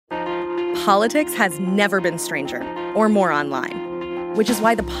Politics has never been stranger or more online, which is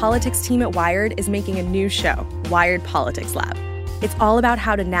why the politics team at Wired is making a new show, Wired Politics Lab. It's all about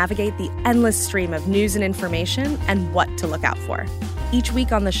how to navigate the endless stream of news and information and what to look out for. Each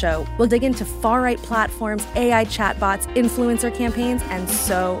week on the show, we'll dig into far-right platforms, AI chatbots, influencer campaigns, and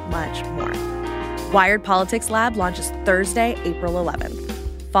so much more. Wired Politics Lab launches Thursday, April 11th.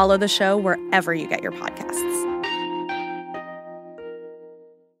 Follow the show wherever you get your podcasts.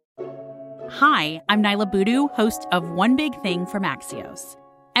 Hi, I'm Nyla Boodoo, host of One Big Thing from Axios.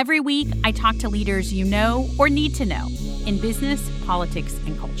 Every week, I talk to leaders you know or need to know in business, politics,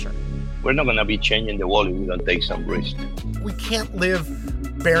 and culture. We're not going to be changing the world if we don't take some risk. We can't live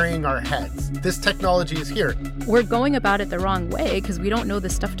burying our heads. This technology is here. We're going about it the wrong way because we don't know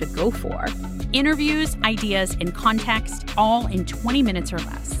the stuff to go for. Interviews, ideas, and context, all in 20 minutes or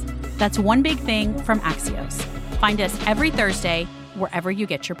less. That's One Big Thing from Axios. Find us every Thursday, wherever you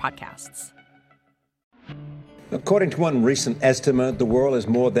get your podcasts. According to one recent estimate, the world has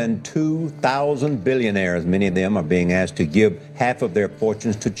more than 2,000 billionaires. Many of them are being asked to give half of their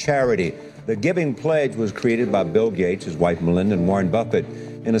fortunes to charity. The Giving Pledge was created by Bill Gates, his wife Melinda, and Warren Buffett.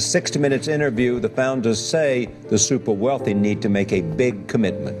 In a 60 Minutes interview, the founders say the super wealthy need to make a big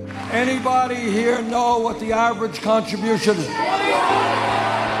commitment. Anybody here know what the average contribution is?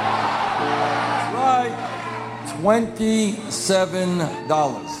 Right.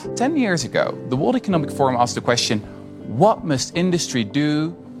 $27. 10 years ago, the World Economic Forum asked the question, what must industry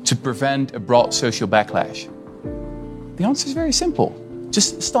do to prevent a broad social backlash? The answer is very simple.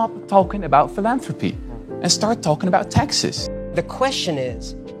 Just stop talking about philanthropy and start talking about taxes. The question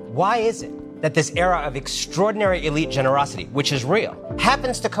is, why is it that this era of extraordinary elite generosity, which is real,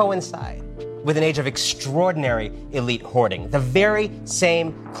 happens to coincide with an age of extraordinary elite hoarding? The very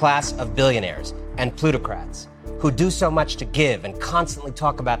same class of billionaires and plutocrats who do so much to give and constantly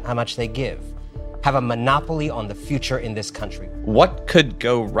talk about how much they give, have a monopoly on the future in this country. What could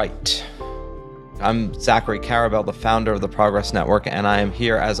go right? I'm Zachary Karabell, the founder of the Progress Network, and I am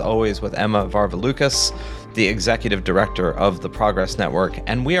here, as always, with Emma Varvaloucas, the executive director of the Progress Network.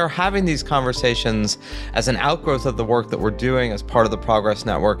 And we are having these conversations as an outgrowth of the work that we're doing as part of the Progress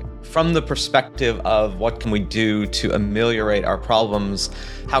Network from the perspective of what can we do to ameliorate our problems,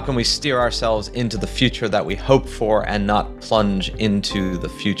 how can we steer ourselves into the future that we hope for and not plunge into the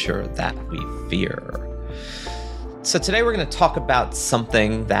future that we fear. So today we're going to talk about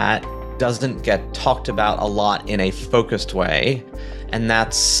something that doesn't get talked about a lot in a focused way, and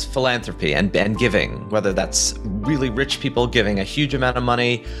that's philanthropy and giving, whether that's really rich people giving a huge amount of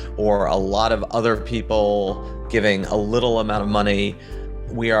money or a lot of other people giving a little amount of money.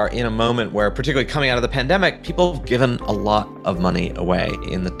 We are in a moment where, particularly coming out of the pandemic, people have given a lot of money away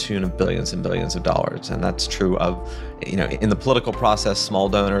in the tune of billions and billions of dollars. And that's true of, in the political process, small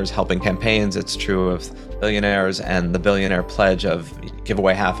donors helping campaigns. It's true of billionaires and the billionaire pledge of give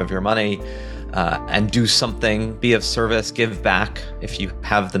away half of your money and do something, be of service, give back. If you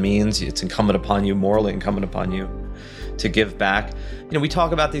have the means, it's incumbent upon you, morally incumbent upon you to give back. We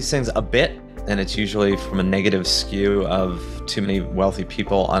talk about these things a bit, and it's usually from a negative skew of too many wealthy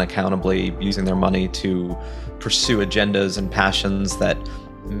people unaccountably using their money to pursue agendas and passions that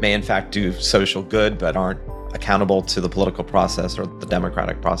may in fact do social good but aren't accountable to the political process or the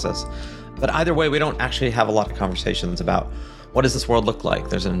democratic process. But either way, we don't actually have a lot of conversations about what does this world look like.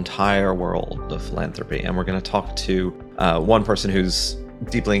 There's an entire world of philanthropy, and we're going to talk to one person who's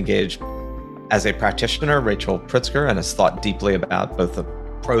deeply engaged as a practitioner, Rachel Pritzker, and has thought deeply about both the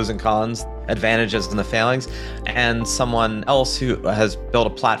pros and cons, advantages and the failings, and someone else who has built a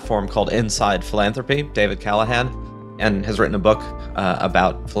platform called Inside Philanthropy, David Callahan, and has written a book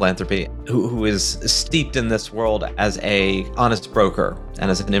about philanthropy, who is steeped in this world as a honest broker and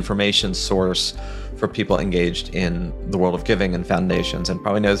as an information source for people engaged in the world of giving and foundations, and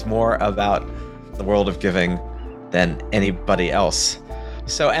probably knows more about the world of giving than anybody else.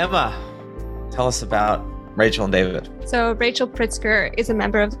 So Emma, tell us about Rachel and David. So Rachel Pritzker is a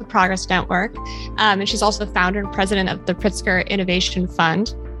member of the Progress Network, and she's also the founder and president of the Pritzker Innovation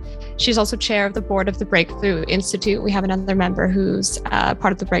Fund. She's also chair of the board of the Breakthrough Institute. We have another member who's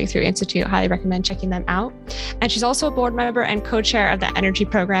part of the Breakthrough Institute. Highly recommend checking them out. And she's also a board member and co-chair of the energy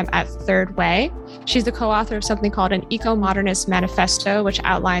program at Third Way. She's the co-author of something called an Eco-Modernist Manifesto, which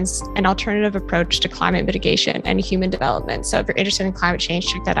outlines an alternative approach to climate mitigation and human development. So if you're interested in climate change,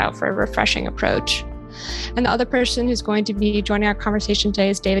 check that out for a refreshing approach. And the other person who's going to be joining our conversation today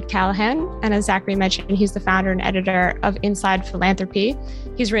is David Callahan. And as Zachary mentioned, he's the founder and editor of Inside Philanthropy.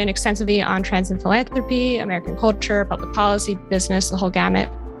 He's written extensively on trends in philanthropy, American culture, public policy, business, the whole gamut.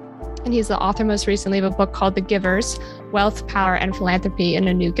 And he's the author most recently of a book called The Givers, Wealth, Power, and Philanthropy in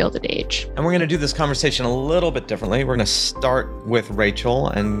a New Gilded Age. And we're going to do this conversation a little bit differently. We're going to start with Rachel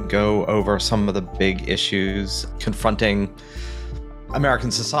and go over some of the big issues confronting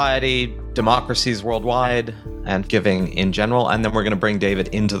American society, democracies worldwide, and giving in general. And then we're going to bring David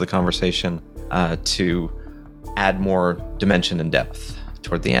into the conversation to add more dimension and depth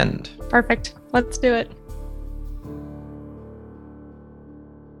toward the end. Perfect. Let's do it.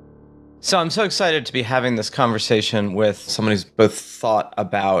 So I'm so excited to be having this conversation with someone who's both thought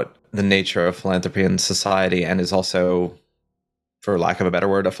about the nature of philanthropy in society and is also, for lack of a better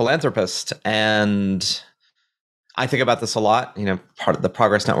word, a philanthropist. And I think about this a lot. You know, part of the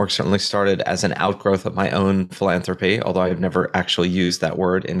Progress Network certainly started as an outgrowth of my own philanthropy, although I've never actually used that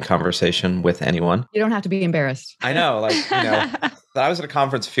word in conversation with anyone. You don't have to be embarrassed. I know, I was at a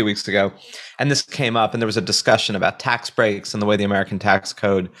conference a few weeks ago, and this came up, and there was a discussion about tax breaks and the way the American tax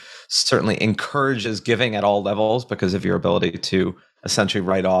code certainly encourages giving at all levels because of your ability to essentially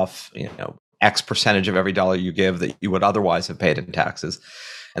write off, X percentage of every dollar you give that you would otherwise have paid in taxes.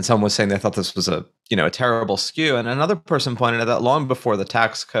 And someone was saying they thought this was a terrible skew. And another person pointed out that long before the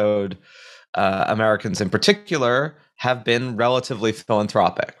tax code, Americans in particular have been relatively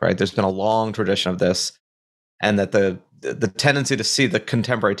philanthropic, right? There's been a long tradition of this, and that the tendency to see the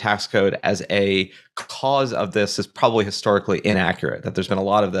contemporary tax code as a cause of this is probably historically inaccurate, that there's been a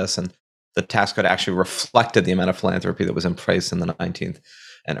lot of this, and the tax code actually reflected the amount of philanthropy that was in place in the 19th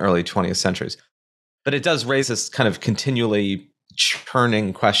and early 20th centuries. But it does raise this kind of continually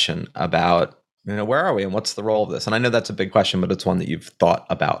churning question about, where are we and what's the role of this? And I know that's a big question, but it's one that you've thought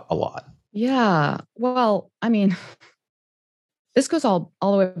about a lot. Yeah. Well, I mean, this goes all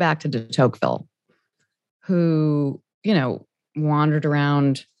the way back to de Tocqueville, who, wandered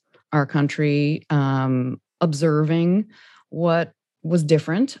around our country, observing what was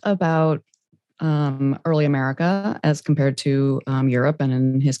different about early America as compared to Europe, and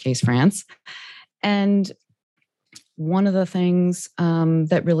in his case, France. And one of the things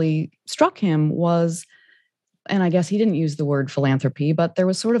that really struck him was, and I guess he didn't use the word philanthropy, but there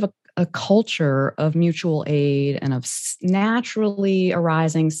was sort of a culture of mutual aid and of naturally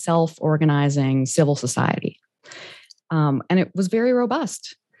arising, self-organizing civil society. And it was very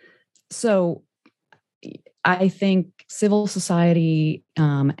robust. So I think civil society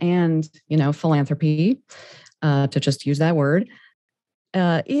and, philanthropy, to just use that word,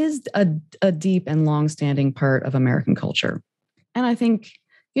 is a deep and longstanding part of American culture. And I think,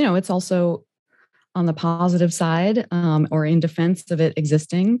 it's also on the positive side, or in defense of it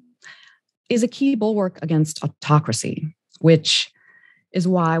existing, is a key bulwark against autocracy, which is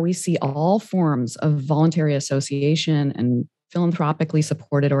why we see all forms of voluntary association and philanthropically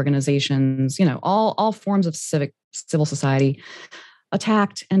supported organizations, all forms of civil society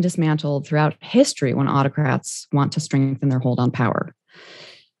attacked and dismantled throughout history when autocrats want to strengthen their hold on power.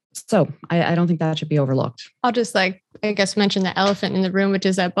 So I don't think that should be overlooked. I'll just mention the elephant in the room, which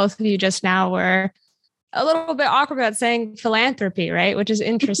is that both of you just now were a little bit awkward about saying philanthropy, right? Which is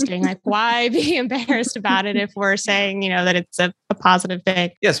interesting. Why be embarrassed about it if we're saying, that it's a positive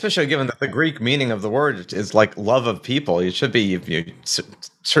thing? Yeah, especially given that the Greek meaning of the word is like love of people. You should be,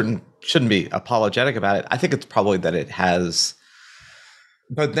 shouldn't be apologetic about it. I think it's probably that it has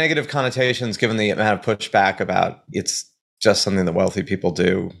both negative connotations given the amount of pushback about it's just something that wealthy people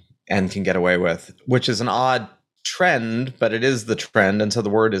do and can get away with, which is an odd trend, but it is the trend. And so the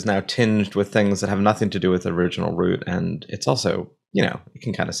word is now tinged with things that have nothing to do with the original root. And it's also, it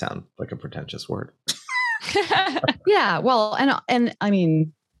can kind of sound like a pretentious word. Yeah. Well, and I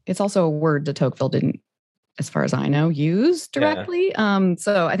mean, it's also a word de Tocqueville didn't, as far as I know, use directly. Yeah.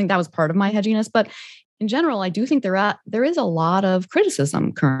 So I think that was part of my hedginess. But in general, I do think there is a lot of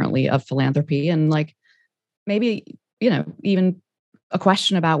criticism currently of philanthropy, and maybe, even a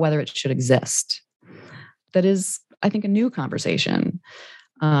question about whether it should exist. That is, I think, a new conversation.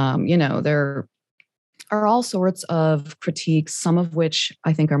 There are all sorts of critiques, some of which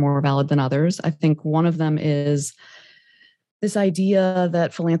I think are more valid than others. I think one of them is this idea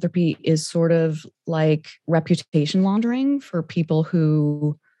that philanthropy is sort of like reputation laundering for people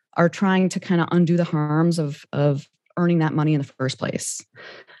who are trying to kind of undo the harms of earning that money in the first place.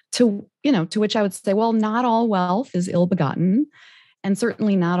 To which I would say, well, not all wealth is ill-begotten, and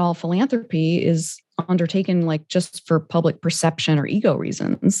certainly not all philanthropy is undertaken just for public perception or ego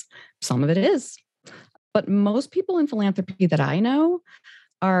reasons. Some of it is. But most people in philanthropy that I know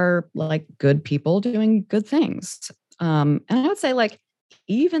are good people doing good things. And I would say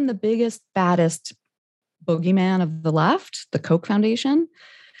even the biggest, baddest boogeyman of the left, the Koch Foundation,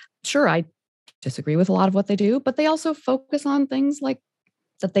 sure, I disagree with a lot of what they do, but they also focus on things like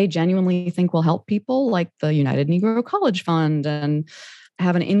that they genuinely think will help people, like the United Negro College Fund, and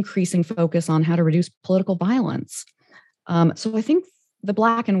have an increasing focus on how to reduce political violence. So I think the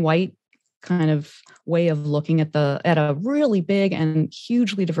black and white kind of way of looking at a really big and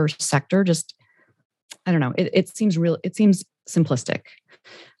hugely diverse sector, just, I don't know, it seems simplistic.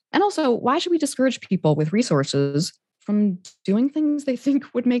 And also, why should we discourage people with resources from doing things they think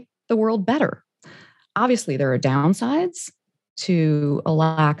would make the world better? Obviously, there are downsides to a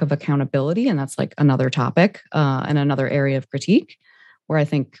lack of accountability, and that's like another topic and another area of critique where I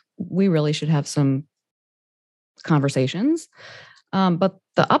think we really should have some conversations. But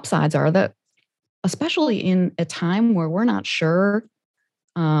the upsides are that, especially in a time where we're not sure,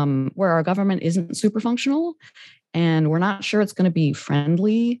 where our government isn't super functional, and we're not sure it's going to be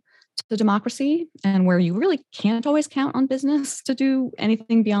friendly to democracy, and where you really can't always count on business to do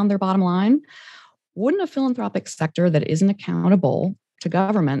anything beyond their bottom line, wouldn't a philanthropic sector that isn't accountable to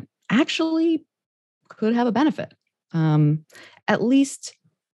government actually could have a benefit? At least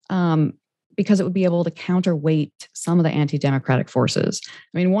because it would be able to counterweight some of the anti-democratic forces.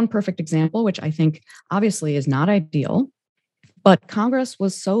 I mean, one perfect example, which I think obviously is not ideal, but Congress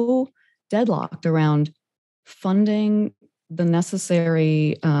was so deadlocked around funding the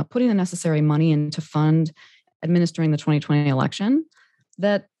necessary, putting the necessary money in to fund administering the 2020 election,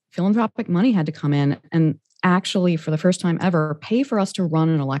 that philanthropic money had to come in and actually, for the first time ever, pay for us to run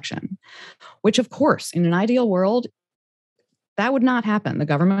an election, which, of course, in an ideal world, that would not happen. The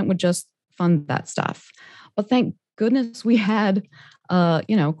government would just fund that stuff. But thank goodness we had, quote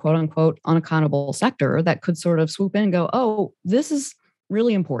unquote, unaccountable sector that could sort of swoop in and go, oh, this is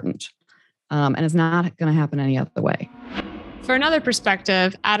really important. And it's not going to happen any other way. For another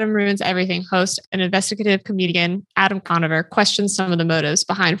perspective, Adam Ruins Everything host and investigative comedian Adam Conover questions some of the motives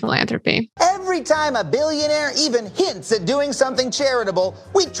behind philanthropy. Every time a billionaire even hints at doing something charitable,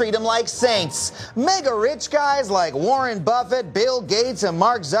 we treat them like saints. Mega rich guys like Warren Buffett, Bill Gates, and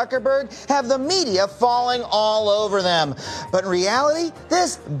Mark Zuckerberg have the media falling all over them. But in reality,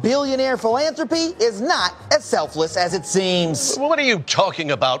 this billionaire philanthropy is not as selfless as it seems. What are you talking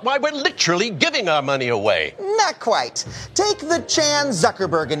about? Why, we're literally giving our money away. Not quite. Take the Chan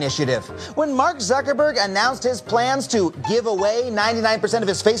Zuckerberg Initiative. When Mark Zuckerberg announced his plans to give away 99% of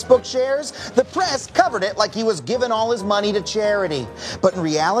his Facebook shares, the press covered it like he was giving all his money to charity. But in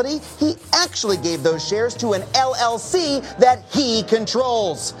reality, he actually gave those shares to an LLC that he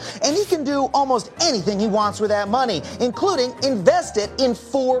controls. And he can do almost anything he wants with that money, including invest it in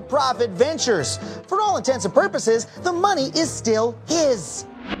for-profit ventures. For all intents and purposes, the money is still his.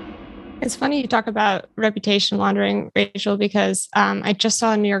 It's funny you talk about reputation laundering, Rachel, because I just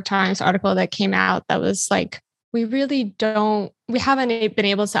saw a New York Times article that came out that was like, we haven't been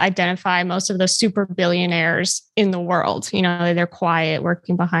able to identify most of the super billionaires in the world. You know, they're quiet,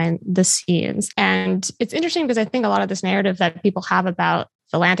 working behind the scenes. And it's interesting because I think a lot of this narrative that people have about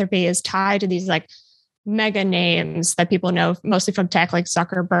philanthropy is tied to these like mega names that people know mostly from tech, like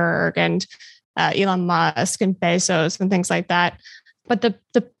Zuckerberg and Elon Musk and Bezos and things like that. But the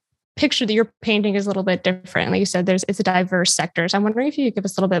picture that you're painting is a little bit different. Like you said, it's a diverse sector. So I'm wondering if you could give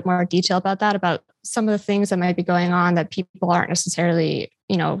us a little bit more detail about that, about some of the things that might be going on that people aren't necessarily,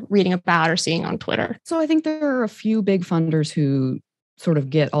 reading about or seeing on Twitter. So I think there are a few big funders who sort of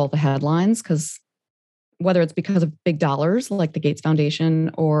get all the headlines, because whether it's because of big dollars like the Gates Foundation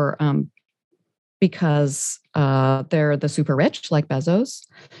or because they're the super rich like Bezos.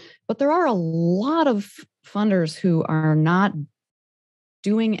 But there are a lot of funders who are not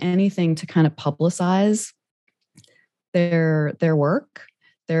doing anything to kind of publicize their work,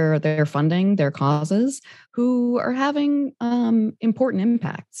 their funding, their causes, who are having important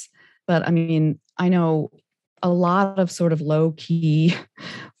impacts. But I mean, I know a lot of sort of low-key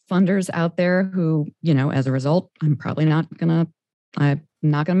funders out there who, as a result, I'm not gonna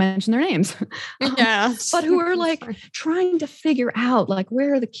mention their names. Yeah. But who are like trying to figure out like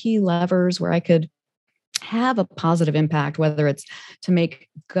where are the key levers where I could have a positive impact, whether it's to make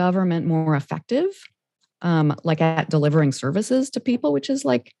government more effective, like at delivering services to people, which is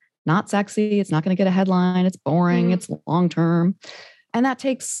like not sexy. It's not going to get a headline. It's boring. It's long-term. And that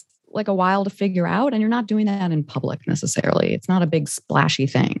takes like a while to figure out. And you're not doing that in public necessarily. It's not a big splashy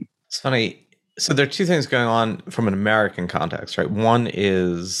thing. It's funny. So there are two things going on from an American context, right? One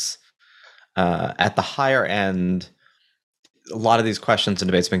is at the higher end, a lot of these questions and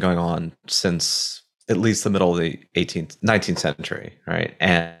debates have been going on since at least the middle of the 19th century, right?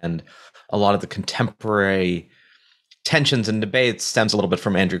 And a lot of the contemporary tensions and debates stems a little bit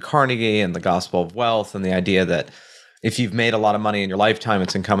from Andrew Carnegie and the Gospel of Wealth and the idea that if you've made a lot of money in your lifetime,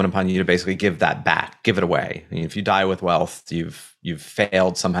 it's incumbent upon you to basically give that back, give it away. I mean, if you die with wealth, you've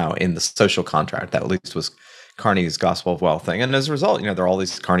failed somehow in the social contract. That at least was Carnegie's Gospel of Wealth thing. And as a result, there are all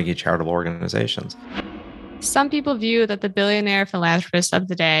these Carnegie charitable organizations. Some people view that the billionaire philanthropists of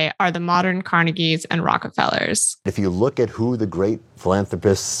the day are the modern Carnegies and Rockefellers. If you look at who the great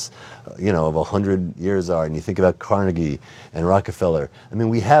philanthropists, of 100 years are, and you think about Carnegie and Rockefeller, I mean,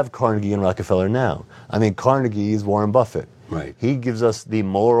 we have Carnegie and Rockefeller now. I mean, Carnegie is Warren Buffett. Right. He gives us the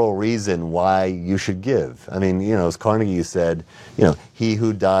moral reason why you should give. I mean, as Carnegie said, he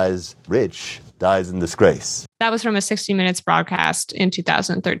who dies rich dies in disgrace. That was from a 60 Minutes broadcast in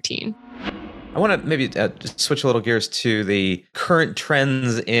 2013. I want to maybe just switch a little gears to the current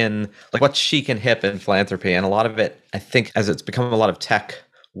trends in what's chic and hip in philanthropy. And a lot of it, I think, as it's become a lot of tech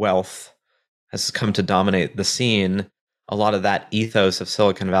wealth has come to dominate the scene, a lot of that ethos of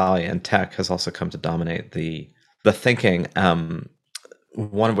Silicon Valley and tech has also come to dominate the thinking.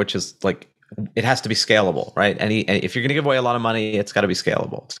 One of which is it has to be scalable, right? And if you're going to give away a lot of money, it's got to be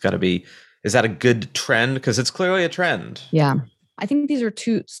scalable. It's got to be. Is that a good trend? Because it's clearly a trend. Yeah, I think these are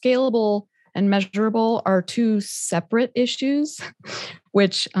two scalable and measurable are two separate issues,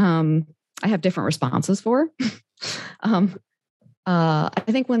 which I have different responses for. I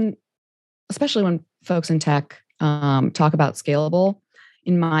think especially when folks in tech talk about scalable,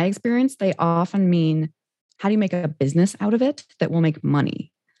 in my experience, they often mean, how do you make a business out of it that will make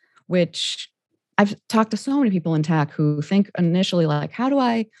money? Which I've talked to so many people in tech who think initially how do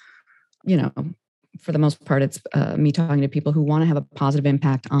I, for the most part, it's me talking to people who want to have a positive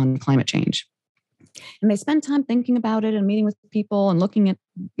impact on climate change. And they spend time thinking about it and meeting with people and looking at,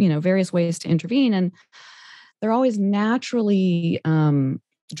 various ways to intervene. And they're always naturally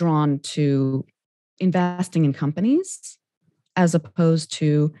drawn to investing in companies as opposed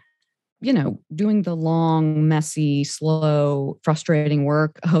to, doing the long, messy, slow, frustrating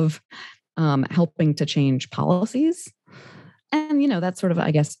work of helping to change policies. And, that sort of,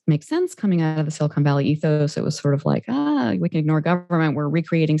 I guess, makes sense coming out of the Silicon Valley ethos. It was sort of we can ignore government. We're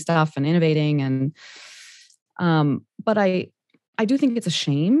recreating stuff and innovating. And, but I do think it's a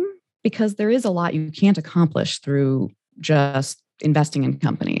shame because there is a lot you can't accomplish through just investing in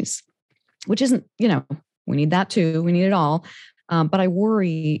companies, which isn't, we need that too. We need it all. But I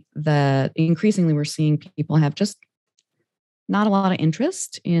worry that increasingly we're seeing people have just not a lot of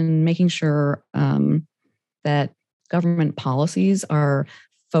interest in making sure that government policies are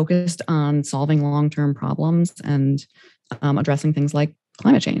focused on solving long-term problems and addressing things like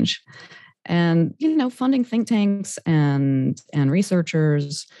climate change. And, funding think tanks and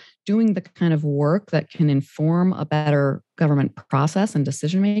researchers doing the kind of work that can inform a better government process and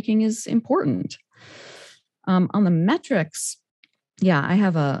decision-making is important. On the metrics, I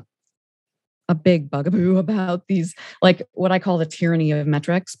have a big bugaboo about these, what I call the tyranny of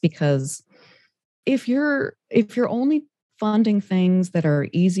metrics, because if you're only funding things that are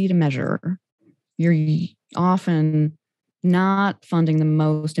easy to measure, you're often not funding the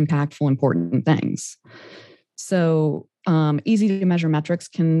most impactful, important things. So easy to measure metrics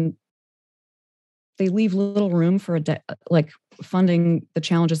they leave little room for funding the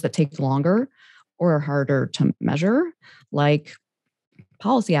challenges that take longer or are harder to measure, like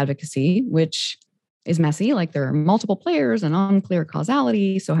policy advocacy, which is messy. There are multiple players and unclear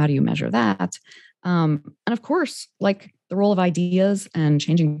causality. So how do you measure that? And of course, the role of ideas and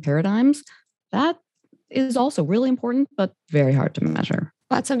changing paradigms, that is also really important, but very hard to measure.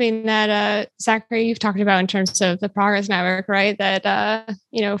 That's something that, Zachary, you've talked about in terms of the Progress Network, right? That,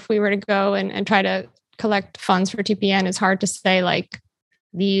 if we were to go and try to collect funds for TPN, it's hard to say,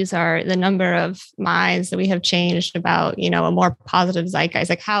 these are the number of minds that we have changed about, a more positive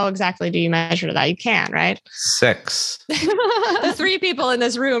zeitgeist. How exactly do you measure that? You can't, right? 6. The 3 people in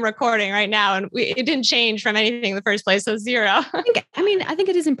this room recording right now, and it didn't change from anything in the first place, so 0. I think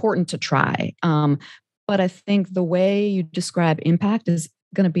it is important to try. But I think the way you describe impact is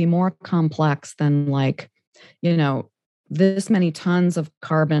going to be more complex than this many tons of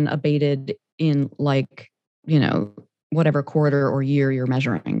carbon abated in whatever quarter or year you're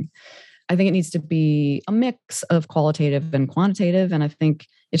measuring. I think it needs to be a mix of qualitative and quantitative. And I think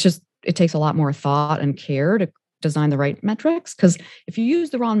it takes a lot more thought and care to design the right metrics. Because if you use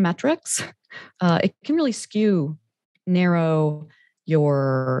the wrong metrics, it can really narrow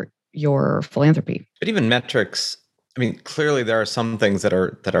your philanthropy. But even metrics, clearly there are some things that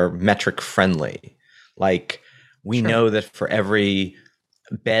are metric friendly. We know that for every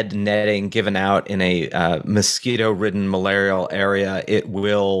bed netting given out in a mosquito-ridden malarial area, it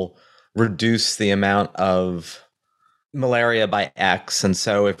will reduce the amount of malaria by X. And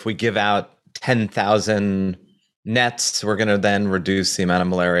so if we give out 10,000 nets. We're going to then reduce the amount of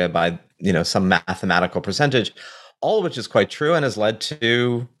malaria by, some mathematical percentage, all of which is quite true and has led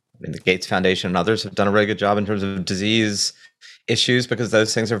to, the Gates Foundation and others have done a really good job in terms of disease issues because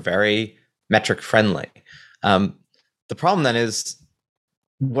those things are very metric friendly. The problem then is,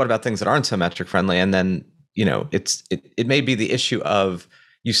 what about things that aren't so metric friendly? And then, it may be the issue of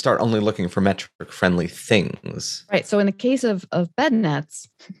you start only looking for metric friendly things. Right. So in the case of bed nets,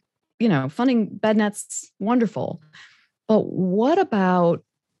 funding bed nets, wonderful. But what about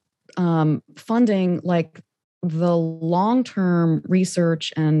funding like the long-term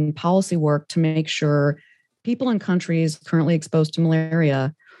research and policy work to make sure people in countries currently exposed to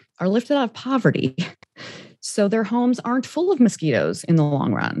malaria are lifted out of poverty so their homes aren't full of mosquitoes in the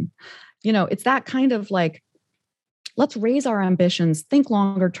long run? It's that kind of like, let's raise our ambitions, think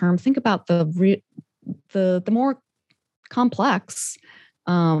longer term, think about the more complex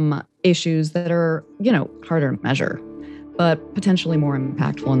issues that are, harder to measure, but potentially more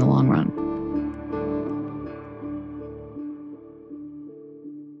impactful in the long run.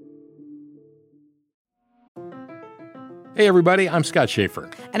 Hey everybody, I'm Scott Schaefer.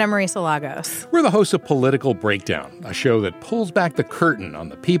 And I'm Marisa Lagos. We're the hosts of Political Breakdown, a show that pulls back the curtain on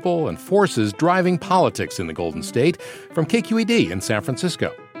the people and forces driving politics in the Golden State from KQED in San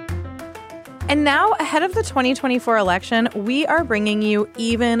Francisco. And now, ahead of the 2024 election, we are bringing you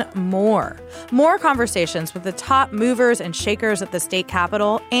even more conversations with the top movers and shakers at the state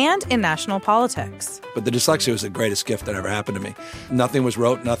capitol and in national politics. But the dyslexia was the greatest gift that ever happened to me. Nothing was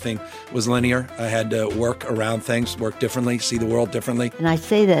rote, nothing was linear. I had to work around things, work differently, see the world differently. And I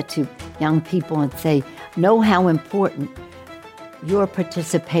say that to young people and say, know how important your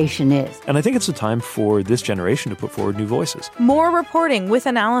participation is. And I think it's a time for this generation to put forward new voices. More reporting with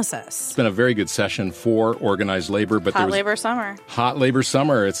analysis. It's been a very good session for organized labor. But Hot labor summer. Hot labor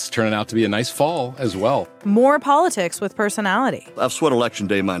summer. It's turning out to be a nice fall as well. More politics with personality. I've sweat election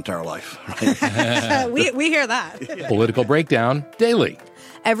day my entire life. Right? we hear that. Political Breakdown daily.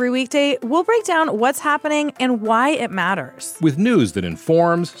 Every weekday, we'll break down what's happening and why it matters. With news that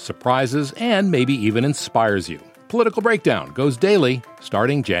informs, surprises, and maybe even inspires you. Political Breakdown goes daily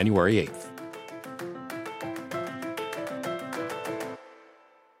starting January 8th.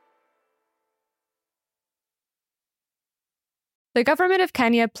 The government of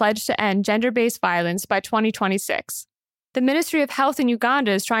Kenya pledged to end gender-based violence by 2026. The Ministry of Health in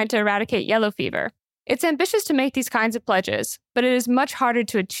Uganda is trying to eradicate yellow fever. It's ambitious to make these kinds of pledges, but it is much harder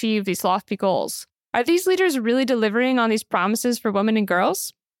to achieve these lofty goals. Are these leaders really delivering on these promises for women and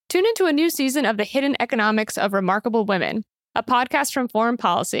girls? Tune into a new season of The Hidden Economics of Remarkable Women, a podcast from Foreign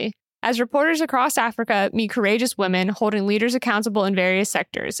Policy, as reporters across Africa meet courageous women holding leaders accountable in various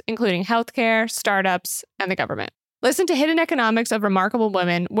sectors, including healthcare, startups, and the government. Listen to Hidden Economics of Remarkable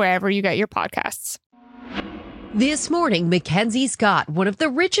Women wherever you get your podcasts. This morning, Mackenzie Scott, one of the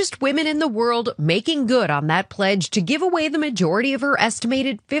richest women in the world, making good on that pledge to give away the majority of her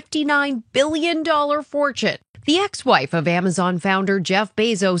estimated $59 billion fortune. The ex-wife of Amazon founder Jeff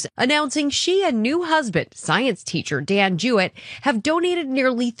Bezos announcing she and new husband, science teacher Dan Jewett, have donated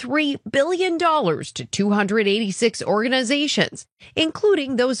nearly $3 billion to 286 organizations,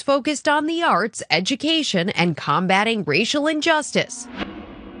 including those focused on the arts, education, and combating racial injustice.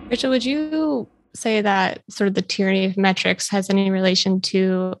 Rachel, would you say that sort of the tyranny of metrics has any relation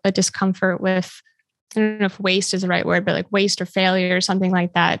to a discomfort with, I don't know if waste is the right word, but like waste or failure or something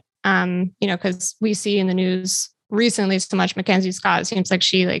like that? Because we see in the news recently so much Mackenzie Scott, it seems like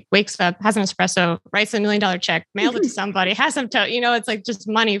she like wakes up, has an espresso, writes $1 million check, mails it to somebody, has some, it's like just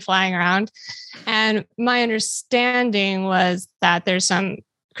money flying around. And my understanding was that there's some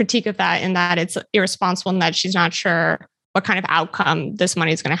critique of that in that it's irresponsible and that she's not sure what kind of outcome this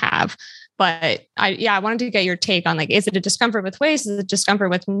money is going to have. But I wanted to get your take on like, is it a discomfort with waste? Is it a discomfort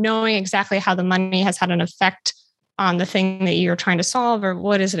with knowing exactly how the money has had an effect on the thing that you're trying to solve, or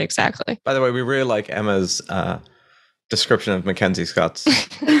what is it exactly? By the way, we really like Emma's description of Mackenzie Scott's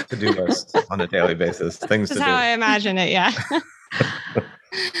to-do list on a daily basis. Things to do. That's how I imagine it, yeah.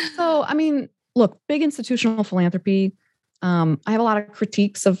 So, I mean, look, big institutional philanthropy. I have a lot of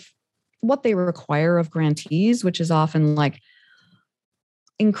critiques of what they require of grantees, which is often like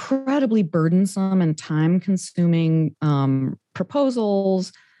incredibly burdensome and time-consuming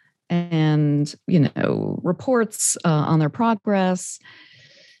proposals and, reports on their progress.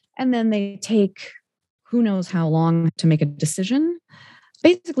 And then they take who knows how long to make a decision,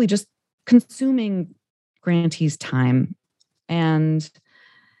 basically just consuming grantees' time. And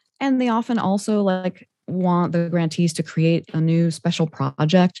they often also want the grantees to create a new special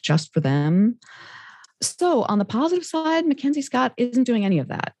project just for them. So on the positive side, Mackenzie Scott isn't doing any of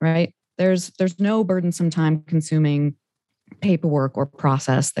that, right? There's no burdensome, time-consuming paperwork or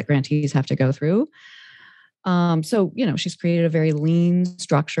process that grantees have to go through. So, she's created a very lean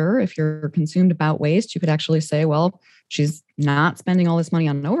structure. If you're consumed about waste, you could actually say, well, she's not spending all this money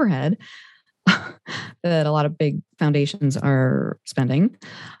on overhead that a lot of big foundations are spending.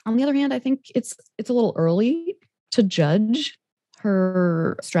 On the other hand, I think it's a little early to judge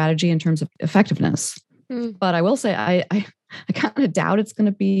her strategy in terms of effectiveness. But I will say, I kind of doubt it's going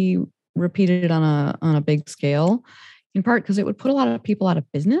to be repeated on a big scale. In part because it would put a lot of people out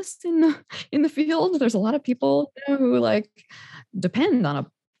of business in the field. There's a lot of people who depend on a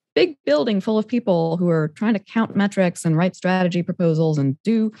big building full of people who are trying to count metrics and write strategy proposals and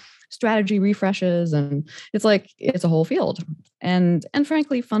do strategy refreshes, and it's a whole field. And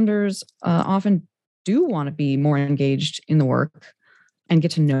frankly, funders often do want to be more engaged in the work and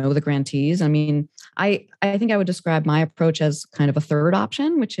get to know the grantees. I mean, I think I would describe my approach as kind of a third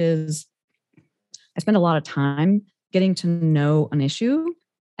option, which is I spend a lot of time getting to know an issue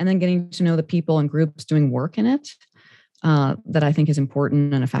and then getting to know the people and groups doing work in it that I think is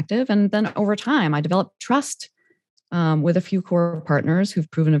important and effective. And then over time, I develop trust with a few core partners who've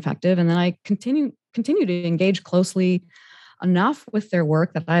proven effective. And then I continue to engage closely enough with their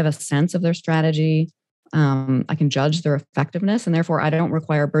work that I have a sense of their strategy. I can judge their effectiveness, and therefore I don't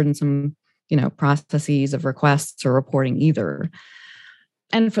require burdensome, processes of requests or reporting either.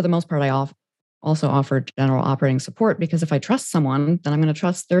 And for the most part, I also offer general operating support, because if I trust someone, then I'm going to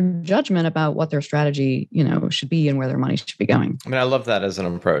trust their judgment about what their strategy, should be and where their money should be going. I mean, I love that as an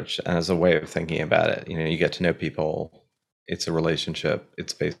approach and as a way of thinking about it. You get to know people. It's a relationship.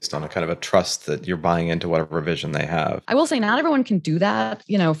 It's based on a kind of a trust that you're buying into whatever vision they have. I will say not everyone can do that,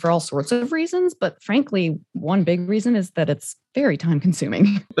 for all sorts of reasons. But frankly, one big reason is that it's very time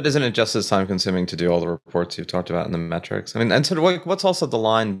consuming. But isn't it just as time consuming to do all the reports you've talked about in the metrics? I mean, and so what's also the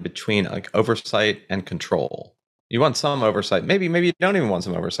line between oversight and control? You want some oversight. Maybe you don't even want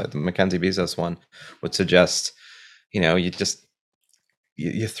some oversight. The Mackenzie Bezos one would suggest,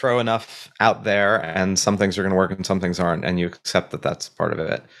 you throw enough out there and some things are going to work and some things aren't, and you accept that that's part of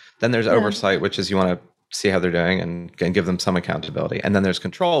it. Then there's oversight, which is you want to see how they're doing and give them some accountability. And then there's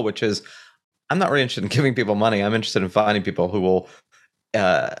control, which is I'm not really interested in giving people money. I'm interested in finding people who will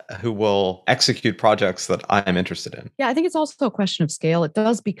execute projects that I'm interested in. Yeah, I think it's also a question of scale. It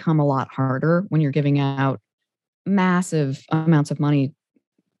does become a lot harder when you're giving out massive amounts of money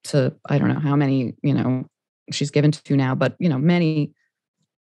to, I don't know how many, she's given to now, but, many,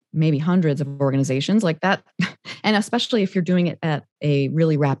 maybe hundreds of organizations like that. And especially if you're doing it at a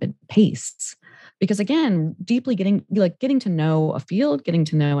really rapid pace, because again, deeply getting to know a field, getting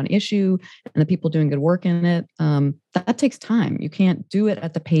to know an issue and the people doing good work in it, that takes time. You can't do it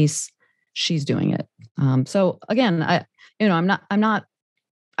at the pace she's doing it. So again, I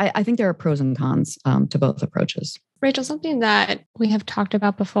think there are pros and cons to both approaches. Rachel, something that we have talked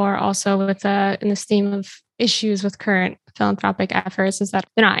about before also with in this theme of issues with current philanthropic efforts is that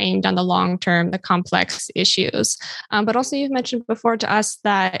they're not aimed on the long-term, the complex issues. But also you've mentioned before to us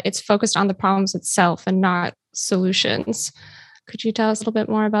that it's focused on the problems itself and not solutions. Could you tell us a little bit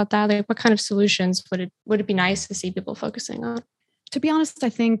more about that? Like what kind of solutions would it be nice to see people focusing on? To be honest,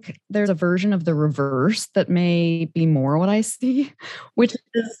 I think there's a version of the reverse that may be more what I see, which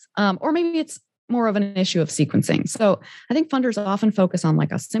is, or maybe it's more of an issue of sequencing. So I think funders often focus on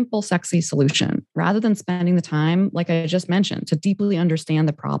a simple, sexy solution rather than spending the time, like I just mentioned, to deeply understand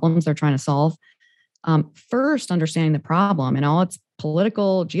the problems they're trying to solve. First, understanding the problem and all its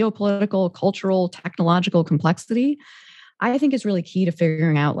political, geopolitical, cultural, technological complexity, I think is really key to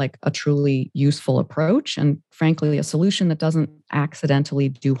figuring out a truly useful approach and frankly, a solution that doesn't accidentally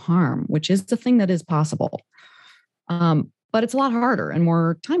do harm, which is the thing that is possible. But it's a lot harder and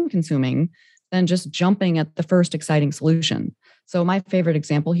more time consuming than just jumping at the first exciting solution. So my favorite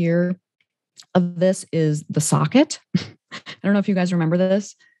example here of this is the socket. I don't know if you guys remember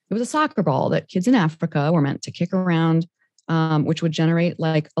this. It was a soccer ball that kids in Africa were meant to kick around, which would generate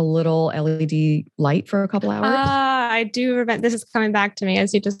a little LED light for a couple hours. I do remember. This is coming back to me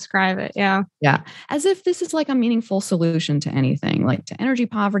as you describe it. Yeah. Yeah. As if this is a meaningful solution to anything, to energy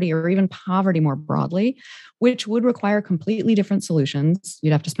poverty or even poverty more broadly, which would require completely different solutions.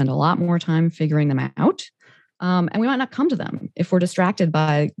 You'd have to spend a lot more time figuring them out. And we might not come to them if we're distracted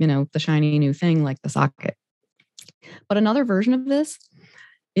by, the shiny new thing like the socket. But another version of this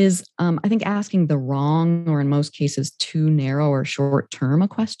is, I think, asking the wrong, or in most cases, too narrow or short term a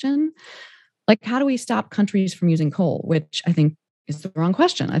question. How do we stop countries from using coal? Which I think is the wrong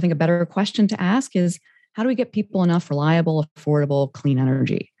question. I think a better question to ask is, how do we get people enough reliable, affordable, clean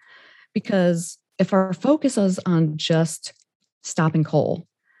energy? Because if our focus is on just stopping coal,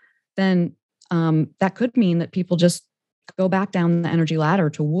 then that could mean that people just go back down the energy ladder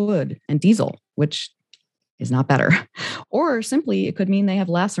to wood and diesel, which is not better. Or simply, it could mean they have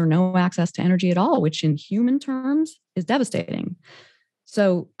less or no access to energy at all, which in human terms is devastating.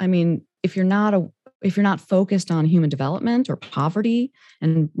 So, I mean, if you're not focused on human development or poverty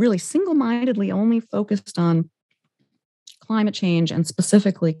and really single-mindedly only focused on climate change and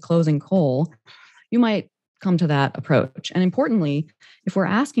specifically closing coal, you might come to that approach. And importantly, if we're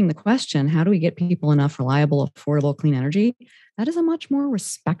asking the question, how do we get people enough reliable, affordable, clean energy? That is a much more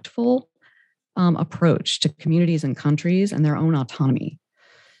respectful approach to communities and countries and their own autonomy.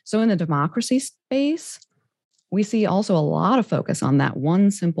 So in the democracy space, we see also a lot of focus on that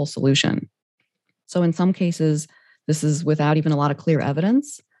one simple solution. So in some cases, this is without even a lot of clear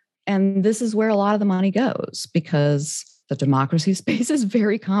evidence. And this is where a lot of the money goes because the democracy space is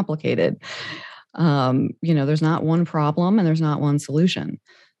very complicated. There's not one problem and there's not one solution.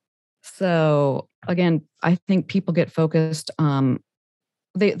 So again, I think people get focused.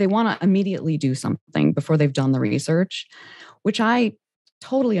 They want to immediately do something before they've done the research, which I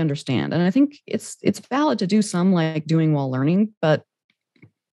totally understand. And I think it's valid to do some like doing while learning, but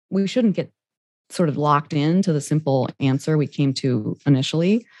we shouldn't get sort of locked into the simple answer we came to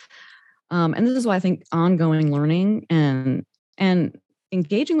initially. And this is why I think ongoing learning and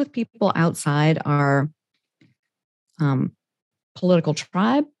engaging with people outside our political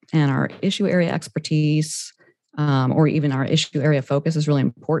tribe and our issue area expertise, or even our issue area focus is really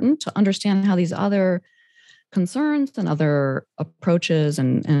important to understand how these other concerns and other approaches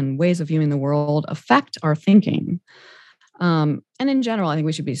and ways of viewing the world affect our thinking. And in general, I think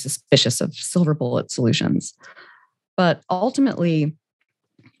we should be suspicious of silver bullet solutions. But ultimately,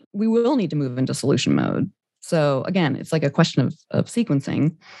 we will need to move into solution mode. So again, it's like a question of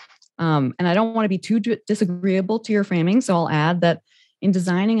sequencing. And I don't want to be too disagreeable to your framing. So I'll add that in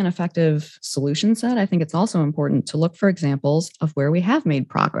designing an effective solution set, I think it's also important to look for examples of where we have made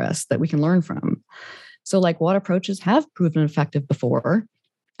progress that we can learn from. So like what approaches have proven effective before,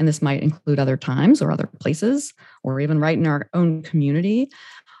 and this might include other times or other places, or even right in our own community.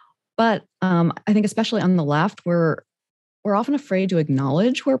 But I think especially on the left, we're often afraid to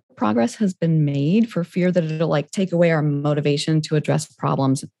acknowledge where progress has been made for fear that it'll like take away our motivation to address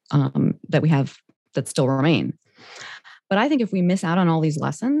problems that we have that still remain. But I think if we miss out on all these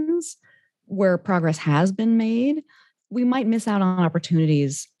lessons where progress has been made, we might miss out on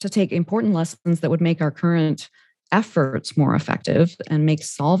opportunities to take important lessons that would make our current efforts more effective and make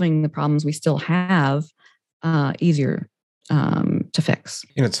solving the problems we still have easier to fix.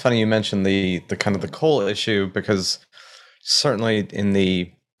 It's funny you mentioned the kind of the coal issue, because certainly in the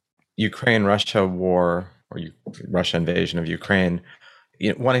Ukraine-Russia war or Russia invasion of Ukraine,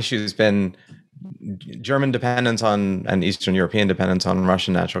 one issue has been German dependence on and Eastern European dependence on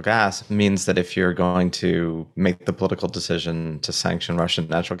Russian natural gas means that if you're going to make the political decision to sanction Russian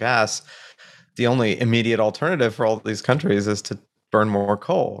natural gas, the only immediate alternative for all of these countries is to burn more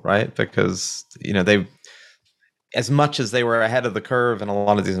coal, right? Because, they, as much as they were ahead of the curve in a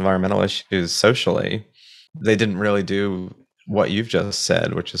lot of these environmental issues socially, they didn't really do what you've just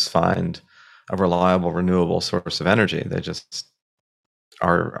said, which is find a reliable, renewable source of energy. They just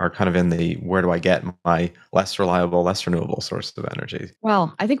are kind of in the, where do I get my less reliable, less renewable source of energy?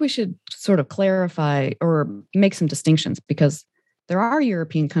 Well, I think we should sort of clarify or make some distinctions, because there are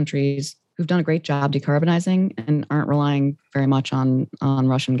European countries who've done a great job decarbonizing and aren't relying very much on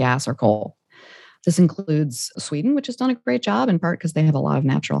Russian gas or coal. This includes Sweden, which has done a great job, in part because they have a lot of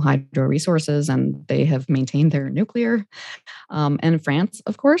natural hydro resources and they have maintained their nuclear. And France,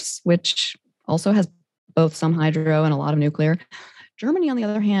 of course, which also has both some hydro and a lot of nuclear. Germany, on the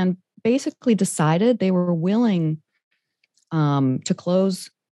other hand, basically decided they were willing to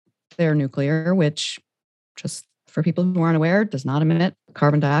close their nuclear, which, just for people who aren't aware, does not emit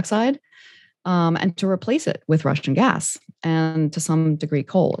carbon dioxide, and to replace it with Russian gas and to some degree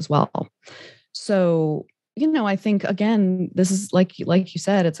coal as well. So, I think, again, this is like you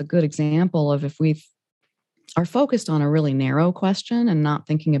said, it's a good example of if we are focused on a really narrow question and not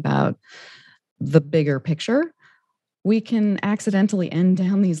thinking about the bigger picture, we can accidentally end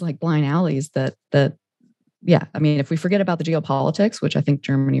down these like blind alleys that if we forget about the geopolitics, which I think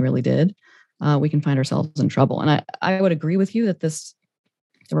Germany really did, we can find ourselves in trouble. And I would agree with you that the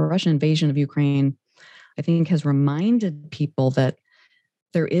Russian invasion of Ukraine, I think, has reminded people that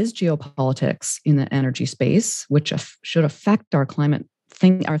there is geopolitics in the energy space, which should affect our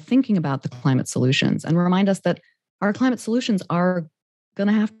our thinking about the climate solutions, and remind us that our climate solutions are going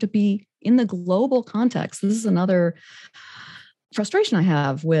to have to be in the global context. This is another frustration I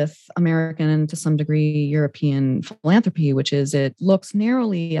have with American and to some degree European philanthropy, which is it looks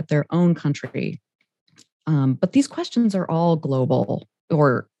narrowly at their own country. But these questions are all global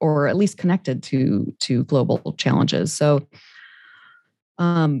or at least connected to global challenges. So,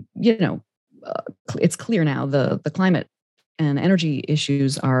 it's clear now the climate and energy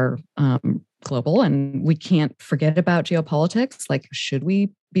issues are global, and we can't forget about geopolitics. Like, should we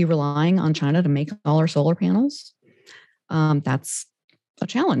be relying on China to make all our solar panels? That's a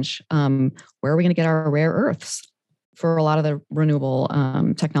challenge. Where are we going to get our rare earths for a lot of the renewable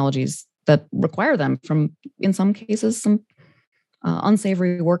technologies that require them from, in some cases, some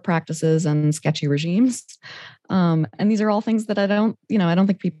unsavory work practices and sketchy regimes? And these are all things that I don't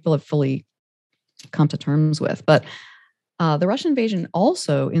think people have fully come to terms with. But the Russian invasion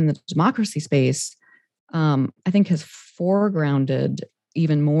also in the democracy space, I think has foregrounded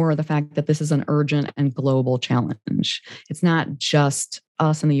even more the fact that this is an urgent and global challenge. It's not just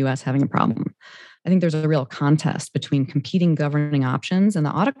us in the US having a problem. I think there's a real contest between competing governing options, and the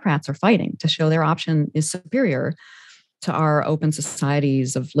autocrats are fighting to show their option is superior to our open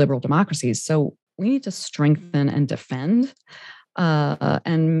societies of liberal democracies. So we need to strengthen and defend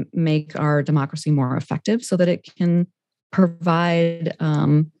and make our democracy more effective so that it can provide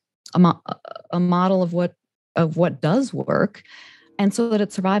a model of what does work, and so that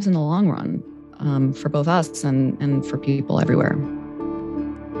it survives in the long run for both us and for people everywhere.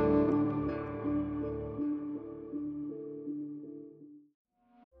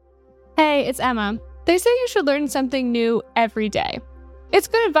 Hey, it's Emma. They say you should learn something new every day. It's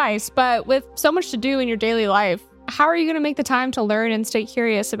good advice, but with so much to do in your daily life, how are you going to make the time to learn and stay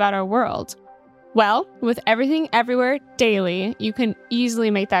curious about our world? Well, with Everything Everywhere Daily, you can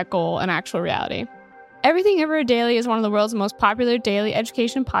easily make that goal an actual reality. Everything Everywhere Daily is one of the world's most popular daily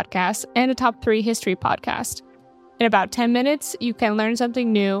education podcasts and a top 3 history podcast. In about 10 minutes, you can learn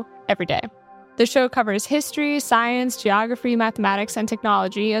something new every day. The show covers history, science, geography, mathematics, and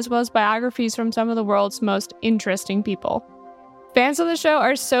technology, as well as biographies from some of the world's most interesting people. Fans of the show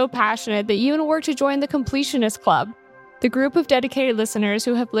are so passionate that even work to join the Completionist Club, the group of dedicated listeners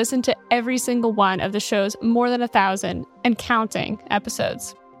who have listened to every single one of the show's more than 1,000 and counting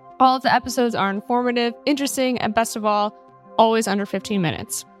episodes. All of the episodes are informative, interesting, and best of all, always under 15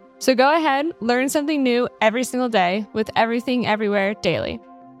 minutes. So go ahead, learn something new every single day with Everything Everywhere Daily.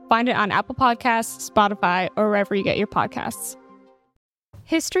 Find it on Apple Podcasts, Spotify, or wherever you get your podcasts.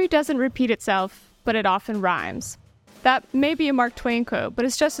 History doesn't repeat itself, but it often rhymes. That may be a Mark Twain quote, but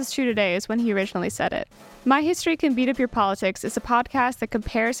it's just as true today as when he originally said it. My History Can Beat Up Your Politics is a podcast that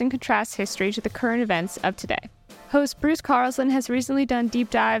compares and contrasts history to the current events of today. Host Bruce Carlson has recently done deep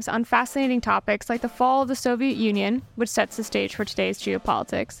dives on fascinating topics like the fall of the Soviet Union, which sets the stage for today's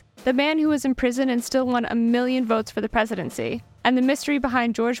geopolitics, the man who was in prison and still won 1 million votes for the presidency, and the mystery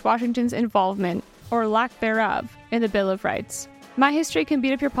behind George Washington's involvement, or lack thereof, in the Bill of Rights. My History Can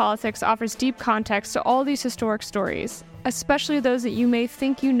Beat Up Your Politics offers deep context to all these historic stories, especially those that you may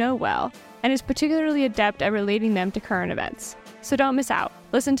think you know well, and is particularly adept at relating them to current events. So don't miss out.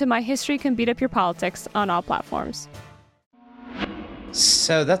 Listen to My History Can Beat Up Your Politics on all platforms.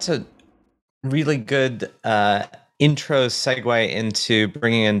 So that's a really good intro segue into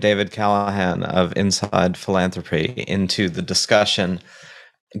bringing in David Callahan of Inside Philanthropy into the discussion,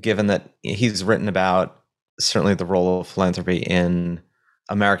 given that he's written about certainly the role of philanthropy in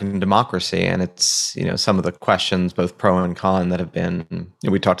American democracy, and it's some of the questions, both pro and con, that have been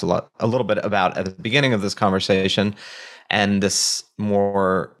we talked a little bit about at the beginning of this conversation, and this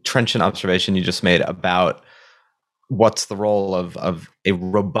more trenchant observation you just made about what's the role of a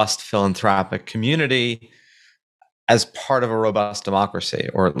robust philanthropic community as part of a robust democracy,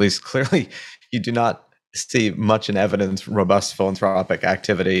 or at least clearly you do not see much in evidence robust philanthropic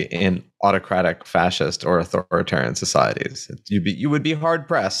activity in autocratic, fascist, or authoritarian societies. You would be hard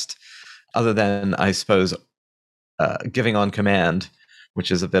pressed, other than, I suppose, giving on command,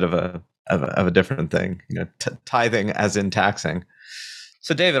 which is a bit of a different thing. Tithing as in taxing.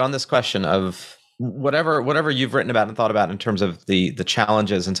 So, David, on this question of whatever you've written about and thought about in terms of the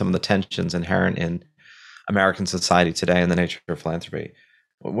challenges and some of the tensions inherent in American society today and the nature of philanthropy,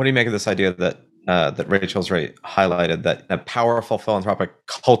 what do you make of this idea that Rachel's highlighted, that a powerful philanthropic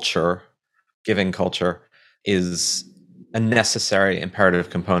culture, giving culture, is a necessary, imperative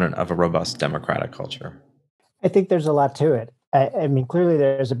component of a robust democratic culture? I think there's a lot to it. I mean, clearly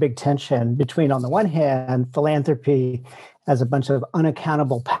there's a big tension between, on the one hand, philanthropy as a bunch of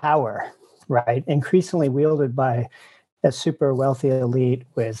unaccountable power, right? Increasingly wielded by a super wealthy elite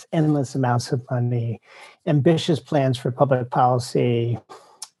with endless amounts of money, ambitious plans for public policy,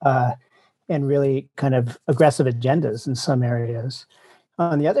 and really kind of aggressive agendas in some areas.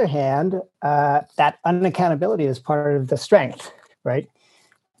 On the other hand, that unaccountability is part of the strength, right?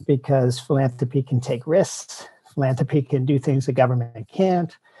 Because philanthropy can take risks. Philanthropy can do things the government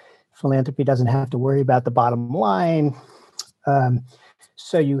can't. Philanthropy doesn't have to worry about the bottom line.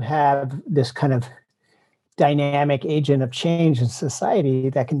 So you have this kind of dynamic agent of change in society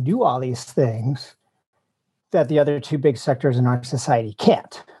that can do all these things that the other two big sectors in our society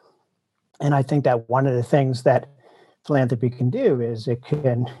can't. And I think that one of the things that philanthropy can do is it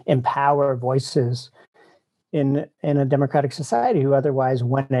can empower voices in a democratic society who otherwise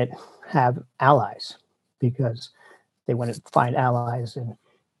wouldn't have allies, because they wouldn't find allies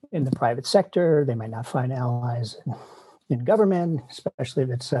in the private sector. They might not find allies in government, especially if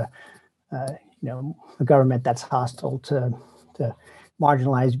it's a government that's hostile to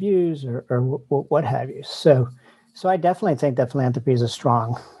marginalized views or what have you. So I definitely think that philanthropy is a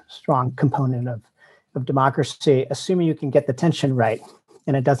strong component of democracy, assuming you can get the tension right,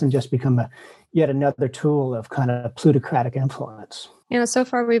 and it doesn't just become yet another tool of kind of plutocratic influence. So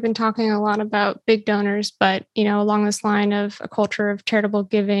far we've been talking a lot about big donors, but, along this line of a culture of charitable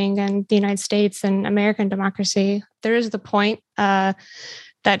giving and the United States and American democracy, there is the point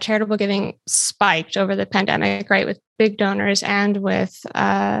that charitable giving spiked over the pandemic, right, with big donors and with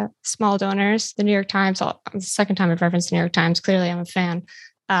small donors. The New York Times, the second time I've referenced the New York Times, clearly I'm a fan,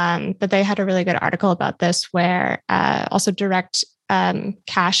 but they had a really good article about this where also direct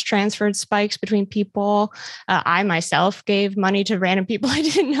cash transferred spikes between people. I myself gave money to random people I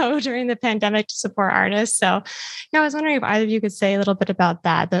didn't know during the pandemic to support artists. So I was wondering if either of you could say a little bit about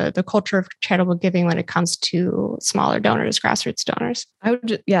that, the culture of charitable giving when it comes to smaller donors, grassroots donors.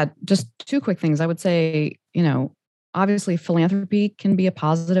 Just two quick things. I would say, obviously philanthropy can be a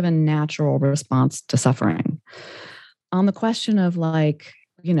positive and natural response to suffering. On the question of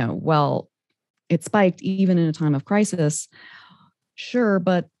it spiked even in a time of crisis. Sure,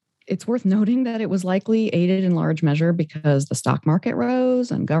 but it's worth noting that it was likely aided in large measure because the stock market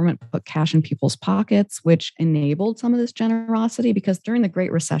rose and government put cash in people's pockets, which enabled some of this generosity, because during the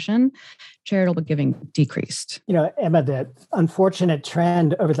Great Recession, charitable giving decreased. Emma, the unfortunate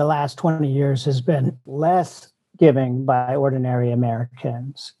trend over the last 20 years has been less giving by ordinary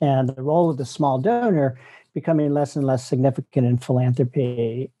Americans, and the role of the small donor becoming less and less significant in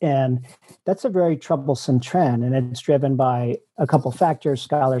philanthropy. And that's a very troublesome trend. And it's driven by a couple factors.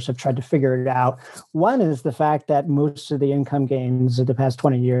 Scholars have tried to figure it out. One is the fact that most of the income gains of the past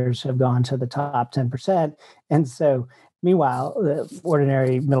 20 years have gone to the top 10%. And so meanwhile, the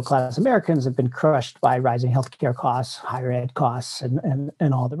ordinary middle-class Americans have been crushed by rising healthcare costs, higher ed costs, and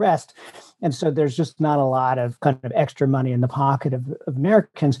all the rest. And so there's just not a lot of kind of extra money in the pocket of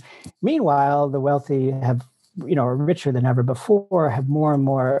Americans. Meanwhile, the wealthy are richer than ever before, have more and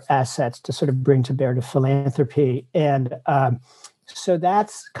more assets to sort of bring to bear to philanthropy. And so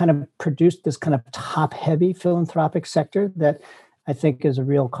that's kind of produced this kind of top-heavy philanthropic sector that I think is a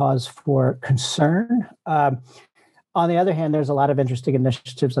real cause for concern. On the other hand, there's a lot of interesting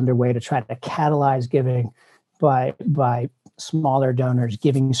initiatives underway to try to catalyze giving by smaller donors,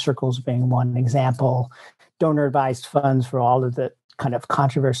 giving circles being one example. Donor advised funds, for all of the kind of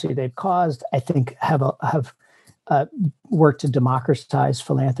controversy they've caused, I think have worked to democratize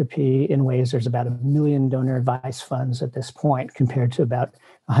philanthropy in ways. There's about 1 million donor advised funds at this point compared to about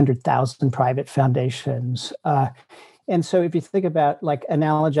 100,000 private foundations. And so if you think about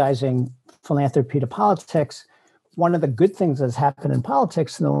analogizing philanthropy to politics, one of the good things that's happened in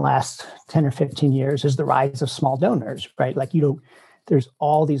politics in the last 10 or 15 years is the rise of small donors, right? There's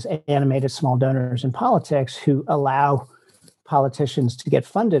all these animated small donors in politics who allow politicians to get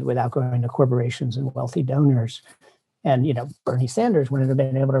funded without going to corporations and wealthy donors. And, Bernie Sanders wouldn't have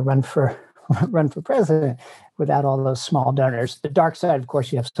been able to run for president without all those small donors. The dark side, of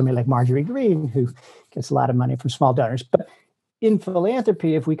course, you have somebody like Marjorie Greene, who gets a lot of money from small donors. But in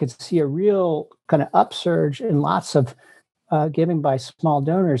philanthropy, if we could see a real kind of upsurge in lots of giving by small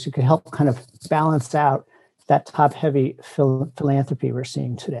donors, it could help kind of balance out that top-heavy philanthropy we're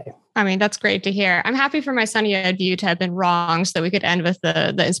seeing today. I mean, that's great to hear. I'm happy for my sunny-eyed view to have been wrong, so that we could end with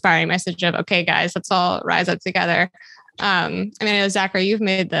the inspiring message of, okay, guys, let's all rise up together. I know, Zachary, you've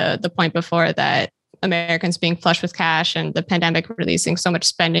made the point before that Americans being flush with cash and the pandemic releasing so much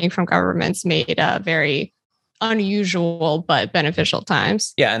spending from governments made very unusual but beneficial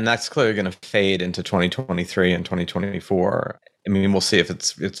times. Yeah, and that's clearly going to fade into 2023 and 2024. I mean, we'll see if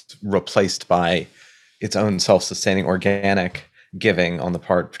it's replaced by its own self-sustaining organic giving on the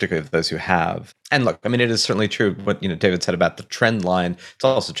part, particularly of those who have. And look, I mean, it is certainly true what David said about the trend line. It's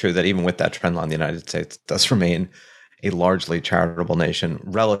also true that even with that trend line, the United States does remain a largely charitable nation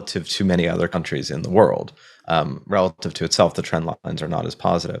relative to many other countries in the world. Relative to itself, the trend lines are not as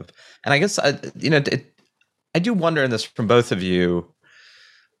positive. And I guess, I do wonder in this from both of you,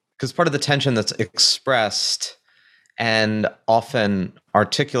 because part of the tension that's expressed and often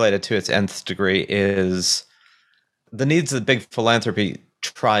articulated to its nth degree is the needs that big philanthropy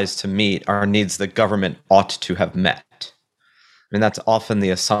tries to meet are needs that government ought to have met. I mean, that's often the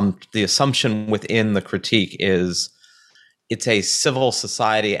assumption within the critique is it's a civil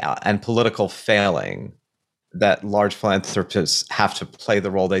society and political failing that large philanthropists have to play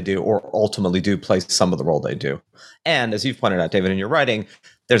the role they do, or ultimately do play some of the role they do. And as you've pointed out, David, in your writing,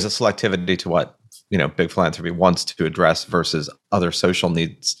 there's a selectivity to what big philanthropy wants to address versus other social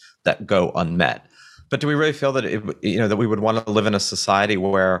needs that go unmet. But do we really feel that that we would want to live in a society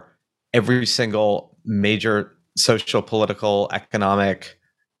where every single major social, political, economic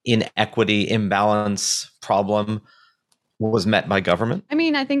inequity, imbalance problem was met by government? I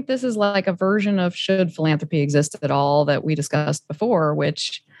mean, I think this is like a version of should philanthropy exist at all that we discussed before,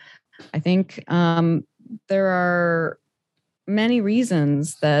 which I think there are many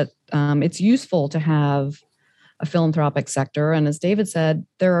reasons that it's useful to have a philanthropic sector. And as David said,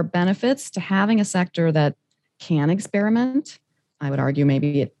 there are benefits to having a sector that can experiment. I would argue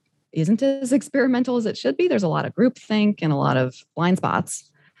maybe it isn't as experimental as it should be. There's a lot of groupthink and a lot of blind spots,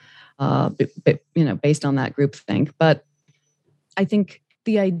 based on that groupthink. But I think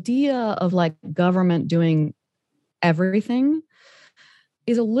the idea of like government doing everything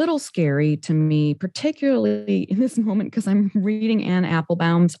is a little scary to me, particularly in this moment, because I'm reading Anne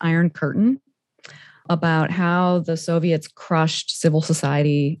Applebaum's Iron Curtain about how the Soviets crushed civil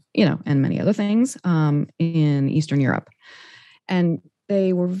society, and many other things in Eastern Europe. And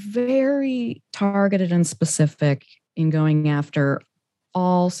they were very targeted and specific in going after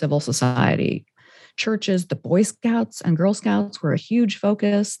all civil society. Churches, the Boy Scouts and Girl Scouts were a huge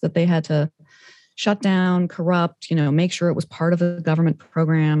focus that they had to shut down, corrupt, make sure it was part of the government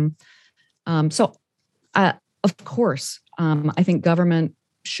program. Of course, I think government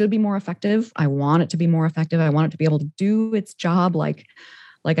should be more effective. I want it to be more effective. I want it to be able to do its job. Like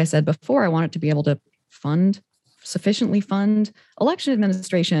I said before, I want it to be able to sufficiently fund election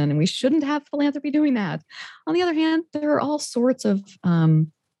administration, and we shouldn't have philanthropy doing that. On the other hand, there are all sorts of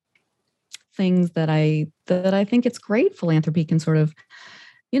things that I think it's great philanthropy can sort of,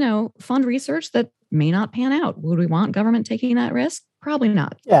 fund research that may not pan out. Would we want government taking that risk? Probably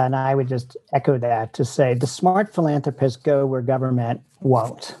not. Yeah, and I would just echo that to say the smart philanthropists go where government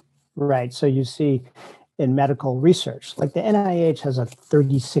won't, right? So you see in medical research, like the NIH has a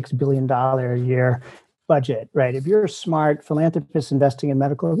 $36 billion a year budget, right? If you're a smart philanthropist investing in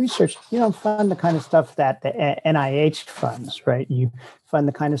medical research, you don't fund the kind of stuff that the NIH funds, right? You fund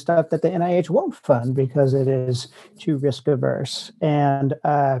the kind of stuff that the NIH won't fund because it is too risk averse. And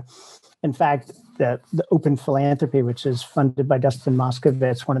in fact, the Open Philanthropy, which is funded by Dustin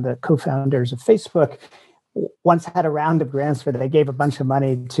Moskovitz, one of the co-founders of Facebook, once had a round of grants where they gave a bunch of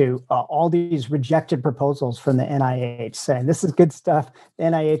money to all these rejected proposals from the NIH saying, this is good stuff. The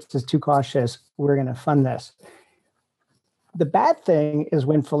NIH is too cautious. We're going to fund this. The bad thing is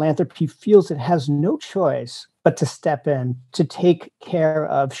when philanthropy feels it has no choice but to step in to take care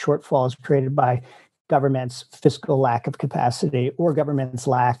of shortfalls created by government's fiscal lack of capacity or government's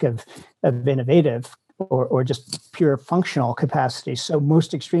lack of innovative or just pure functional capacity. So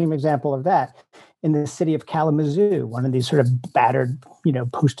most extreme example of that in the city of Kalamazoo, one of these sort of battered,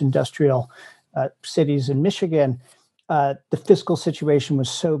 post-industrial cities in Michigan, the fiscal situation was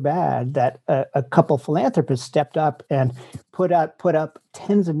so bad that a couple philanthropists stepped up and put up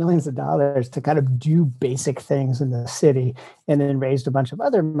tens of millions of dollars to kind of do basic things in the city, and then raised a bunch of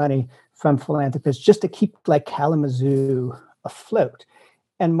other money from philanthropists just to keep like Kalamazoo afloat.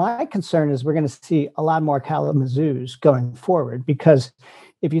 And my concern is we're going to see a lot more Kalamazoos going forward, because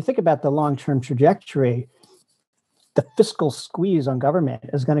if you think about the long-term trajectory, the fiscal squeeze on government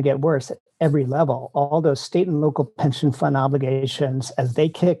is going to get worse at every level. All those state and local pension fund obligations, as they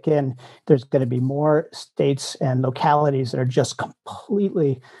kick in, there's going to be more states and localities that are just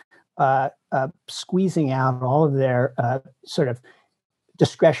completely squeezing out all of their sort of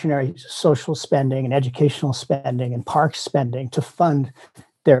discretionary social spending and educational spending and park spending to fund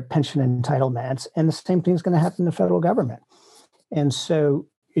their pension entitlements. And the same thing is going to happen in the federal government. And so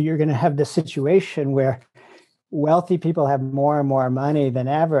you're going to have this situation where wealthy people have more and more money than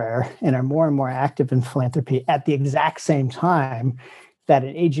ever and are more and more active in philanthropy at the exact same time that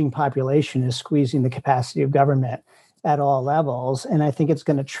an aging population is squeezing the capacity of government at all levels. And I think it's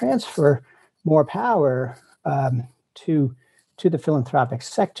going to transfer more power to to the philanthropic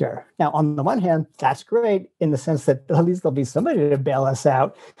sector. Now, on the one hand, that's great in the sense that at least there'll be somebody to bail us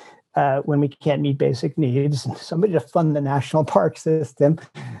out when we can't meet basic needs, somebody to fund the national park system.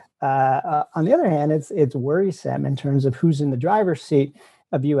 On the other hand, it's worrisome in terms of who's in the driver's seat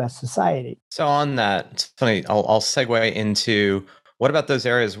of U.S. society. So on that, it's funny, I'll segue into what about those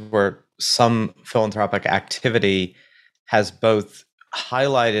areas where some philanthropic activity has both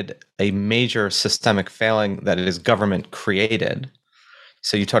highlighted a major systemic failing that it is government created.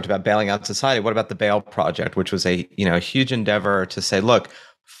 So you talked about bailing out society. What about the Bail Project, which was a huge endeavor to say, look,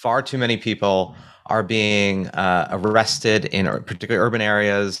 far too many people are being arrested in particularly urban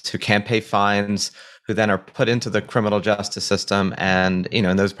areas who can't pay fines, who then are put into the criminal justice system, and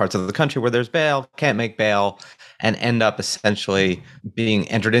in those parts of the country where there's bail, can't make bail, and end up essentially being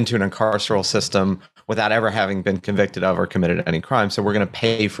entered into an incarceral system without ever having been convicted of or committed any crime. So we're going to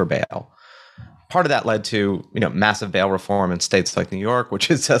pay for bail. Part of that led to massive bail reform in states like New York, which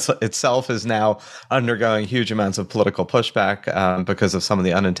itself is now undergoing huge amounts of political pushback because of some of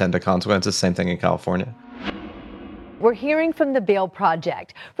the unintended consequences. Same thing in California. We're hearing from the Bail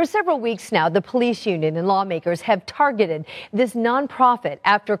Project. For several weeks now, the police union and lawmakers have targeted this nonprofit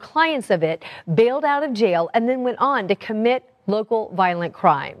after clients of it bailed out of jail and then went on to commit local violent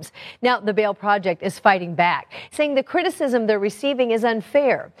crimes. Now, the Bail Project is fighting back, saying the criticism they're receiving is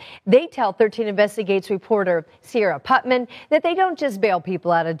unfair. They tell 13 Investigates reporter Sierra Putman that they don't just bail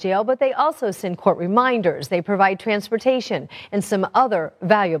people out of jail, but they also send court reminders. They provide transportation and some other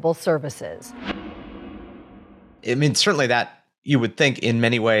valuable services. I mean, certainly that you would think in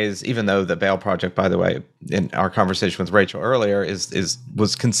many ways, even though the Bail Project, by the way, in our conversation with Rachel earlier,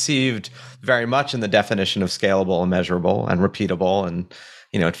 was conceived very much in the definition of scalable and measurable and repeatable, and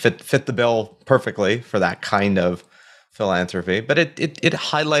it fit the bill perfectly for that kind of philanthropy. But it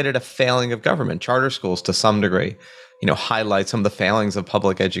highlighted a failing of government. Charter schools, to some degree, highlight some of the failings of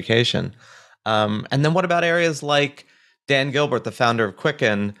public education. And then what about areas like Dan Gilbert, the founder of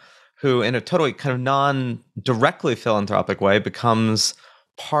Quicken, who in a totally kind of non-directly philanthropic way becomes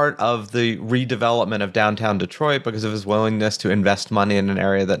part of the redevelopment of downtown Detroit because of his willingness to invest money in an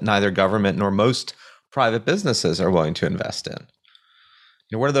area that neither government nor most private businesses are willing to invest in.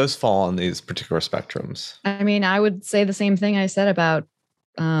 Where do those fall on these particular spectrums? I mean, I would say the same thing I said about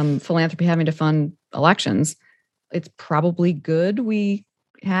philanthropy having to fund elections. It's probably good we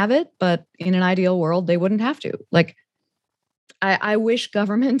have it, but in an ideal world, they wouldn't have to. I wish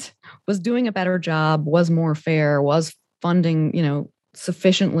government was doing a better job, was more fair, was funding,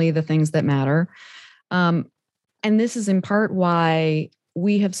 sufficiently the things that matter. And this is in part why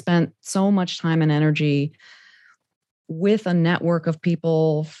we have spent so much time and energy with a network of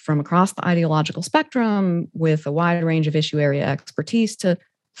people from across the ideological spectrum with a wide range of issue area expertise to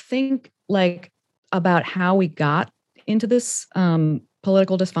think about how we got into this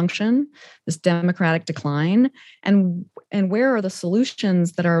political dysfunction, this democratic decline, and where are the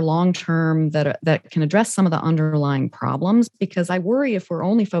solutions that are long-term that can address some of the underlying problems? Because I worry if we're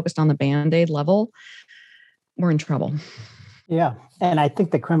only focused on the Band-Aid level, we're in trouble. Yeah, and I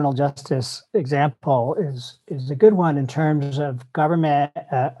think the criminal justice example is a good one in terms of government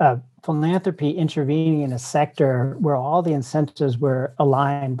philanthropy intervening in a sector where all the incentives were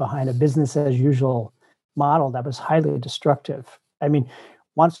aligned behind a business as usual model that was highly destructive. I mean,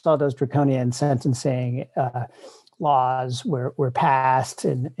 once all those draconian sentencing laws were passed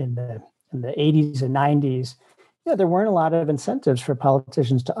in the 80s and 90s, there weren't a lot of incentives for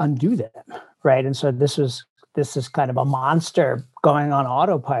politicians to undo them, right? And so this is kind of a monster going on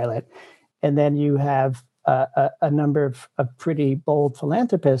autopilot. And then you have a number of pretty bold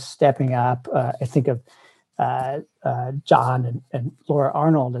philanthropists stepping up. I think of John and Laura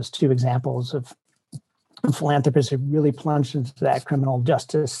Arnold as two examples of philanthropists who really plunged into that criminal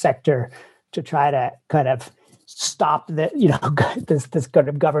justice sector to try to kind of stop this kind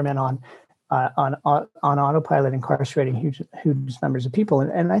of government on autopilot, incarcerating huge numbers of people.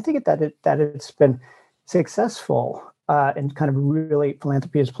 And I think that it's been successful and kind of really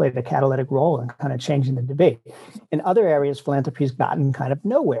philanthropy has played a catalytic role in kind of changing the debate. In other areas, philanthropy has gotten kind of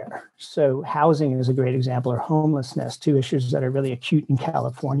nowhere. So housing is a great example, or homelessness, two issues that are really acute in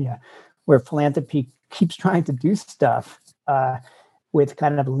California, where philanthropy keeps trying to do stuff with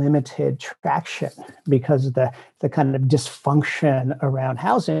kind of limited traction because of the kind of dysfunction around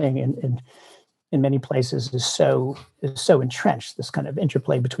housing in many places is so entrenched. This kind of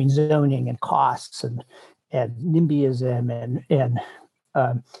interplay between zoning and costs and NIMBYism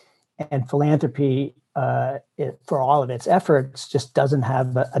and philanthropy for all of its efforts just doesn't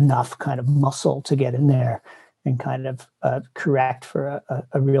have enough kind of muscle to get in there and kind of correct for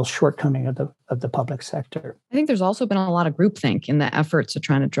a real shortcoming of the public sector. I think there's also been a lot of groupthink in the efforts of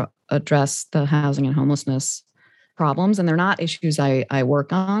trying to address the housing and homelessness problems. And they're not issues I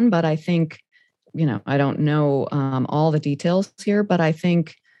work on, but I think, I don't know all the details here, but I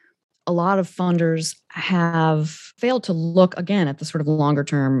think a lot of funders have failed to look again at the sort of longer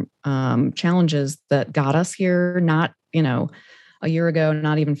term challenges that got us here, not, a year ago,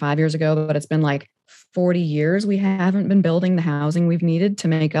 not even 5 years ago, but it's been like 40 years we haven't been building the housing we've needed to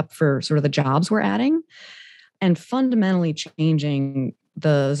make up for sort of the jobs we're adding. And fundamentally changing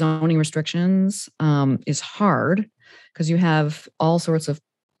the zoning restrictions is hard because you have all sorts of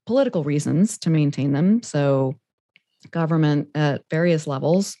political reasons to maintain them. So government at various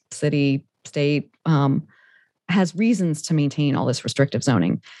levels, city, state, has reasons to maintain all this restrictive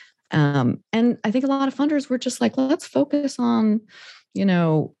zoning. And I think a lot of funders were just like, let's focus on,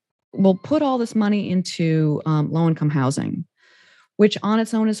 we'll put all this money into low-income housing, which on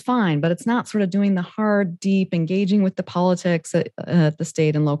its own is fine, but it's not sort of doing the hard, deep engaging with the politics at the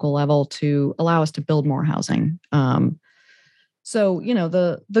state and local level to allow us to build more housing. So,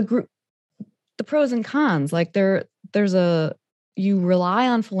 the group, the pros and cons, like you rely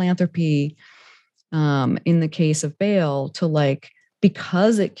on philanthropy in the case of bail to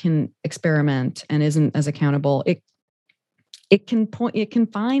because it can experiment and isn't as accountable, it can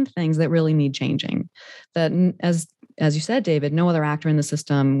find things that really need changing that, as you said, David, no other actor in the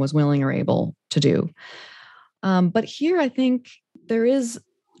system was willing or able to do. But here, I think there is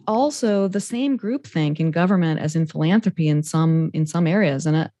also the same groupthink in government as in philanthropy in some areas,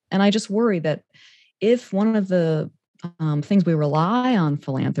 and I just worry that if one of the things we rely on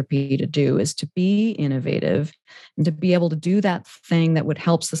philanthropy to do is to be innovative and to be able to do that thing that would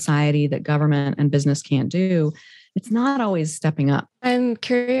help society that government and business can't do, it's not always stepping up. I'm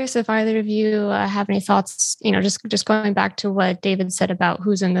curious if either of you have any thoughts, just going back to what David said about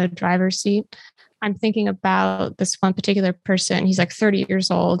who's in the driver's seat. I'm thinking about this one particular person. He's like 30 years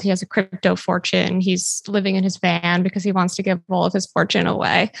old. He has a crypto fortune. He's living in his van because he wants to give all of his fortune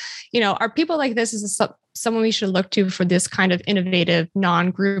away. Are people like this is someone we should look to for this kind of innovative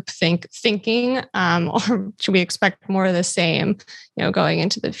non-group thinking? Or should we expect more of the same, going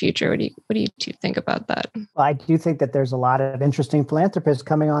into the future? What do you two think about that? Well, I do think that there's a lot of interesting philanthropists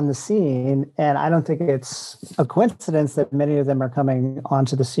coming on the scene, and I don't think it's a coincidence that many of them are coming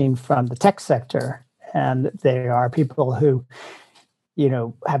onto the scene from the tech sector. And they are people who,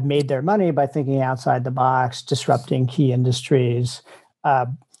 have made their money by thinking outside the box, disrupting key industries.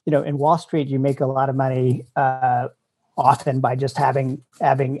 In Wall Street, you make a lot of money often by just having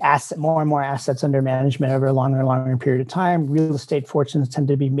more and more assets under management over a longer and longer period of time. Real estate fortunes tend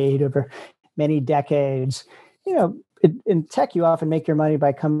to be made over many decades. In tech, you often make your money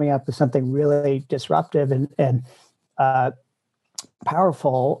by coming up with something really disruptive and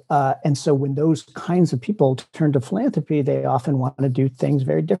powerful. And so when those kinds of people turn to philanthropy, they often want to do things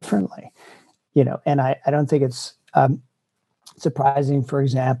very differently. And I don't think it's surprising, for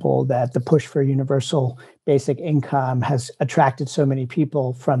example, that the push for universal basic income has attracted so many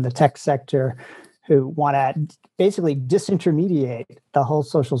people from the tech sector who want to basically disintermediate the whole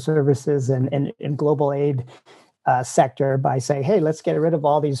social services and global aid sector by saying, hey, let's get rid of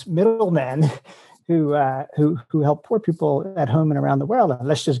all these middlemen who help poor people at home and around the world. And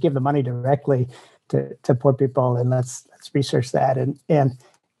let's just give the money directly to poor people, and let's research that.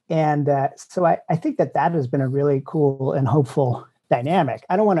 So I think that has been a really cool and hopeful dynamic.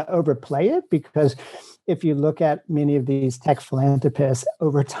 I don't want to overplay it, because if you look at many of these tech philanthropists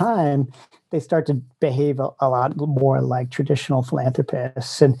over time, they start to behave a lot more like traditional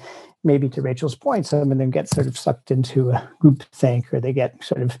philanthropists. And maybe to Rachel's point, some of them get sort of sucked into a groupthink, or they get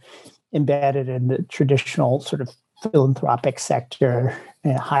sort of embedded in the traditional sort of philanthropic sector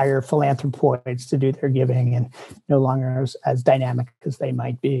and hire philanthropoids to do their giving, and no longer as dynamic as they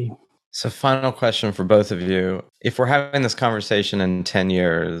might be. So final question for both of you. If we're having this conversation in 10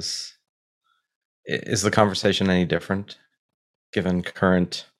 years, is the conversation any different given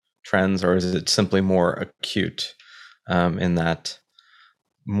current trends, or is it simply more acute in that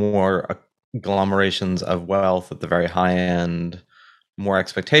more agglomerations of wealth at the very high end, more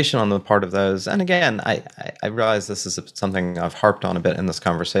expectation on the part of those? And again, I realize this is something I've harped on a bit in this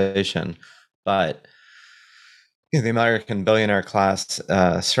conversation, but the American billionaire class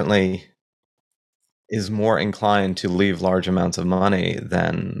certainly is more inclined to leave large amounts of money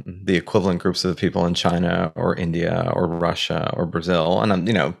than the equivalent groups of people in China or India or Russia or Brazil.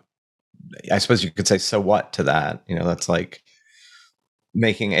 And, I suppose you could say, so what to that? That's like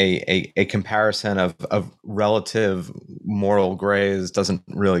making a comparison of relative moral grays doesn't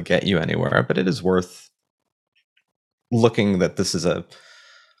really get you anywhere, but it is worth looking that this is a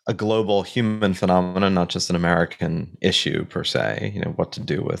global human phenomenon, not just an American issue per se, what to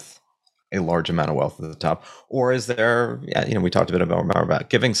do with a large amount of wealth at the top? Or is there, we talked a bit about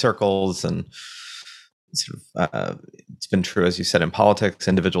giving circles, and sort of, it's been true, as you said, in politics,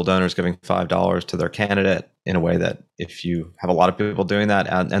 individual donors giving $5 to their candidate in a way that, if you have a lot of people doing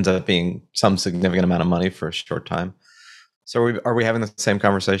that, ends up being some significant amount of money for a short time. So are we having the same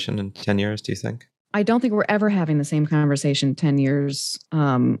conversation in 10 years, do you think? I don't think we're ever having the same conversation 10 years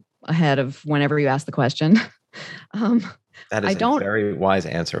ahead of whenever you ask the question. That is a very wise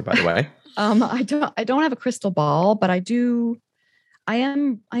answer, by the way. I don't have a crystal ball, but I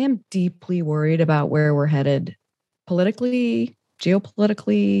am deeply worried about where we're headed politically,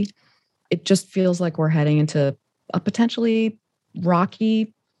 geopolitically. It just feels like we're heading into a potentially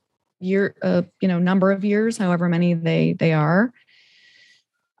rocky number of years, however many they are.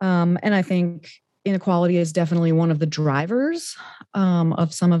 And I think inequality is definitely one of the drivers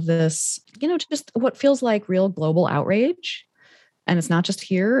of some of this, just what feels like real global outrage. And it's not just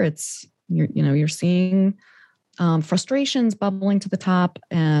here. It's, you're seeing frustrations bubbling to the top,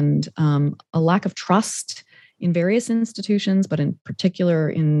 and a lack of trust in various institutions, but in particular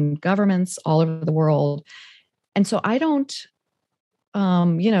in governments all over the world. And so I don't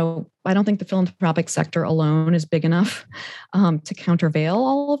think the philanthropic sector alone is big enough to countervail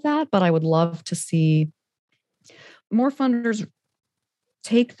all of that. But I would love to see more funders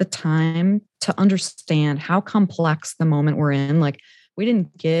take the time to understand how complex the moment we're in. Like, we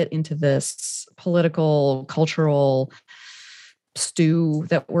didn't get into this political, cultural stew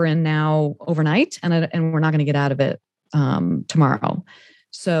that we're in now overnight, and we're not going to get out of it tomorrow.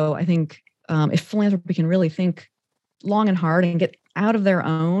 So I think if philanthropy can really think long and hard and get out of their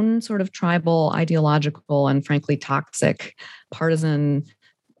own sort of tribal, ideological, and frankly toxic, partisan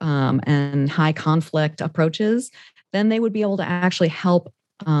and high conflict approaches, then they would be able to actually help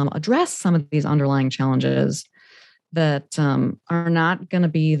address some of these underlying challenges that are not going to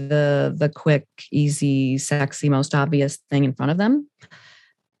be the quick, easy, sexy, most obvious thing in front of them.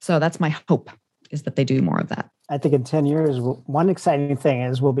 So that's my hope, is that they do more of that. I think in 10 years, one exciting thing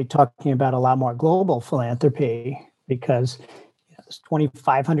is we'll be talking about a lot more global philanthropy, because there's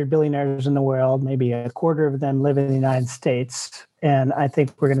 2,500 billionaires in the world, maybe a quarter of them live in the United States. And I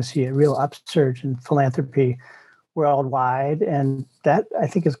think we're going to see a real upsurge in philanthropy worldwide. And that, I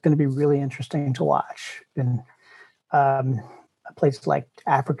think, is going to be really interesting to watch. And a place like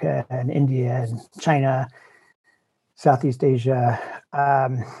Africa and India and China, Southeast Asia.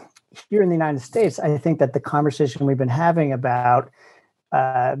 Here in the United States, I think that the conversation we've been having about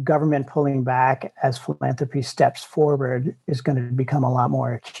government pulling back as philanthropy steps forward is going to become a lot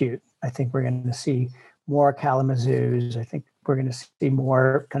more acute. I think we're going to see more Kalamazoos. I think we're going to see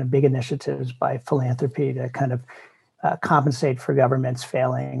more kind of big initiatives by philanthropy to kind of compensate for government's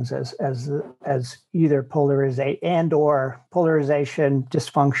failings as either polarization,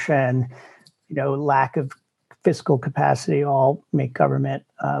 dysfunction, lack of fiscal capacity, all make government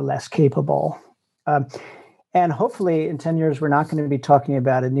less capable. And hopefully in 10 years, we're not going to be talking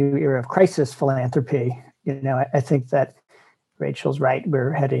about a new era of crisis philanthropy. I think that Rachel's right.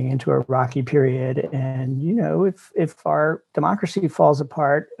 We're heading into a rocky period. And, if our democracy falls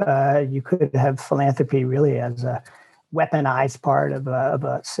apart, you could have philanthropy really as a weaponized part of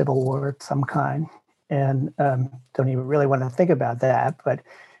a civil war of some kind. And don't even really want to think about that. But,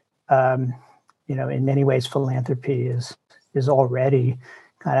 in many ways, philanthropy is already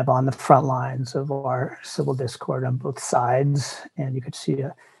kind of on the front lines of our civil discord on both sides. And you could see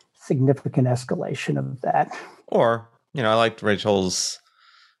a significant escalation of that. Or, I liked Rachel's,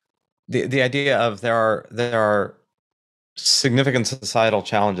 the idea of there are significant societal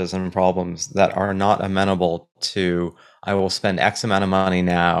challenges and problems that are not amenable to, I will spend X amount of money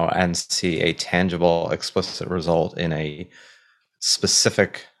now and see a tangible, explicit result in a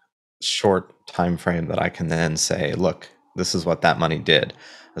specific short time frame that I can then say, look, this is what that money did,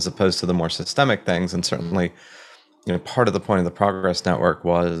 as opposed to the more systemic things. And certainly, part of the point of the Progress Network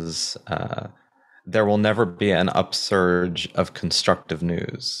was there will never be an upsurge of constructive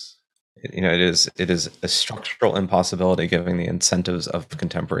news. It is a structural impossibility given the incentives of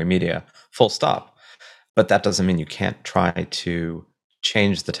contemporary media, full stop. But that doesn't mean you can't try to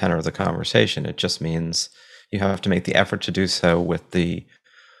change the tenor of the conversation. It just means you have to make the effort to do so with the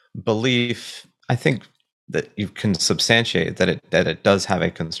belief, I think, that you can substantiate that it does have a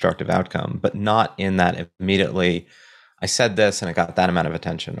constructive outcome, but not in that immediately, I said this and it got that amount of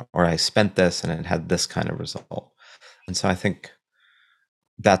attention, or I spent this and it had this kind of result. And so I think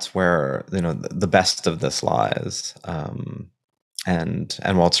that's where the best of this lies. And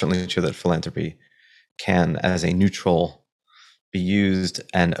while it's certainly true that philanthropy can, as a neutral, be used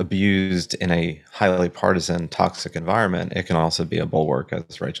and abused in a highly partisan, toxic environment, it can also be a bulwark,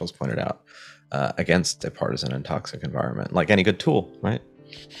 as Rachel's pointed out, against a partisan and toxic environment, like any good tool, right?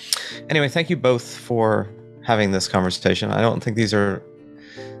 Anyway, thank you both for having this conversation. I don't think these are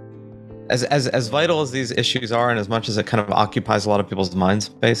as vital as these issues are, and as much as it kind of occupies a lot of people's mind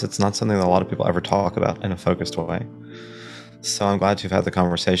space, it's not something that a lot of people ever talk about in a focused way. So I'm glad you've had the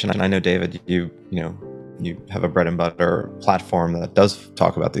conversation. And I know, David, you have a bread and butter platform that does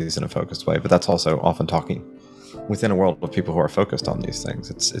talk about these in a focused way, but that's also often talking within a world of people who are focused on these things.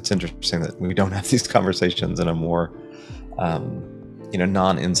 It's interesting that we don't have these conversations in a more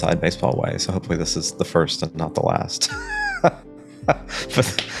non-inside baseball way. So hopefully this is the first and not the last. But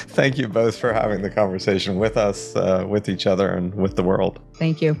thank you both for having the conversation with us, with each other, and with the world.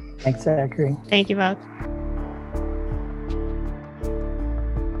 Thank you. Thanks, Zachary. Thank you both.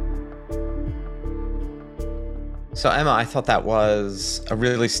 So Emma, I thought that was a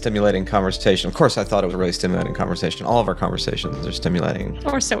really stimulating conversation. Of course, I thought it was a really stimulating conversation. All of our conversations are stimulating.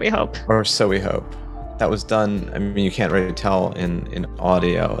 Or so we hope. Or so we hope. That was done, I mean, you can't really tell in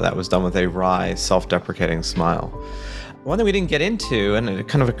audio, that was done with a wry, self-deprecating smile. One thing we didn't get into, and it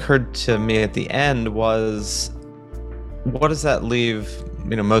kind of occurred to me at the end, was what does that leave,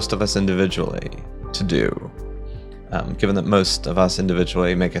 most of us individually to do? Given that most of us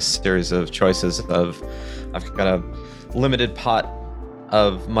individually make a series of choices of, I've got a limited pot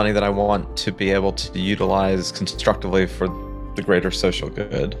of money that I want to be able to utilize constructively for the greater social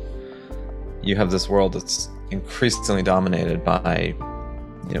good. You have this world that's increasingly dominated by,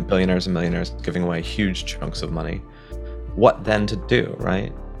 billionaires and millionaires giving away huge chunks of money. What then to do,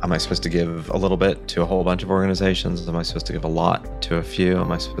 right? Am I supposed to give a little bit to a whole bunch of organizations? Am I supposed to give a lot to a few?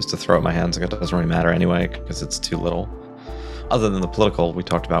 Am I supposed to throw up my hands like it doesn't really matter anyway because it's too little? Other than the political we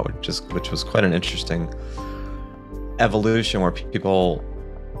talked about, which was quite an interesting evolution where people,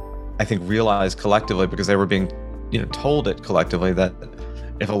 I think, realized collectively, because they were being, told it collectively, that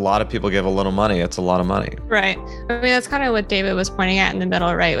if a lot of people give a little money, it's a lot of money. Right. I mean, that's kind of what David was pointing at in the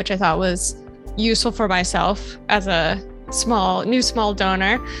middle, right? Which I thought was useful for myself as a small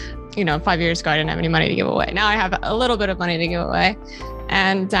donor. 5 years ago, I didn't have any money to give away. Now I have a little bit of money to give away.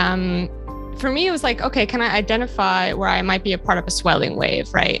 And for me, it was like, okay, can I identify where I might be a part of a swelling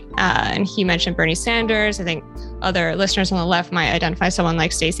wave, right? And he mentioned Bernie Sanders. I think other listeners on the left might identify someone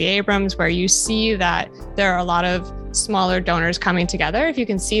like Stacey Abrams, where you see that there are a lot of smaller donors coming together. If you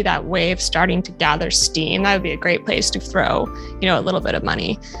can see that wave starting to gather steam, that would be a great place to throw, a little bit of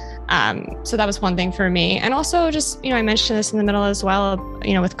money. So that was one thing for me. And also just, I mentioned this in the middle as well,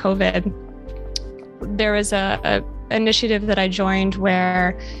 with COVID, there was a initiative that I joined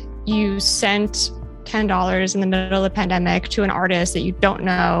where you sent $10 in the middle of the pandemic to an artist that you don't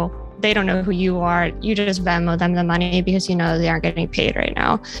know. They don't know who you are. You just Venmo them the money because they aren't getting paid right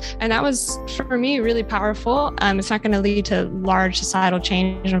now. And that was, for me, really powerful. It's not going to lead to large societal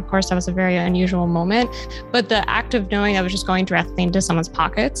change. And of course, that was a very unusual moment. But the act of knowing that was just going directly into someone's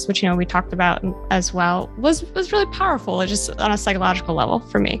pockets, which, we talked about as well, was really powerful, just on a psychological level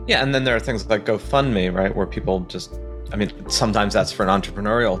for me. Yeah, and then there are things like GoFundMe, right, where people just, sometimes that's for an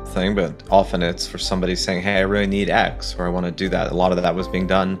entrepreneurial thing, but often it's for somebody saying, hey, I really need X, or I want to do that. A lot of that was being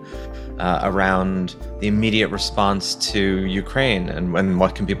done around the immediate response to Ukraine and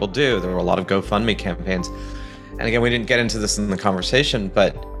what can people do. There were a lot of GoFundMe campaigns. And again, we didn't get into this in the conversation,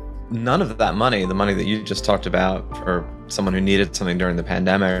 but none of that money, the money that you just talked about for someone who needed something during the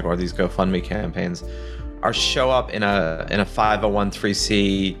pandemic, or these GoFundMe campaigns, show up in a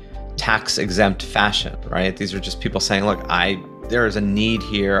 501(c)(3) tax exempt fashion, right? These are just people saying, look, there is a need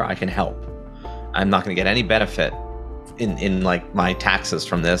here, I can help. I'm not going to get any benefit in like my taxes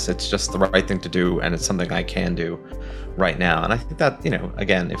from this. It's just the right thing to do, and it's something I can do right now. And I think that,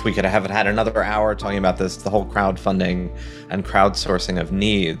 again, if we could have had another hour talking about this, the whole crowdfunding and crowdsourcing of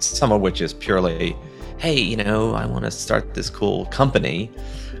needs, some of which is purely, hey, I want to start this cool company,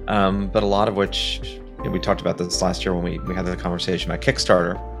 but a lot of which, we talked about this last year when we had the conversation about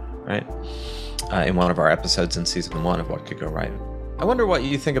Kickstarter, right? In one of our episodes in season 1 of What Could Go Right. I wonder what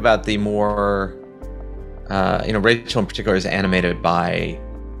you think about the more, Rachel in particular is animated by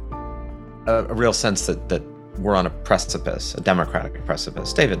a real sense that we're on a precipice, a democratic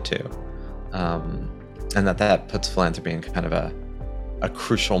precipice. David too, and that puts philanthropy in kind of a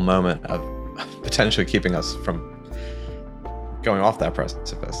crucial moment of potentially keeping us from going off that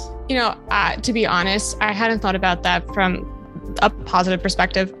precipice. To be honest, I hadn't thought about that from a positive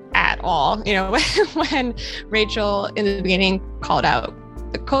perspective at all. When Rachel in the beginning called out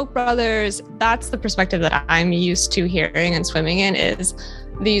the Koch brothers, that's the perspective that I'm used to hearing and swimming in, is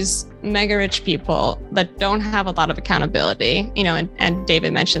these mega rich people that don't have a lot of accountability, and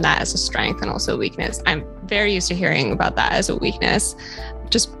David mentioned that as a strength and also a weakness. I'm very used to hearing about that as a weakness.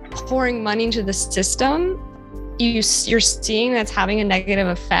 Just pouring money into the system, you're seeing that's having a negative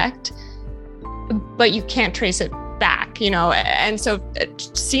effect, but you can't trace it back, and so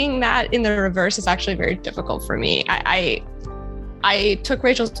seeing that in the reverse is actually very difficult for me. I took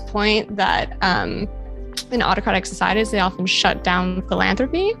Rachel's point that in autocratic societies, they often shut down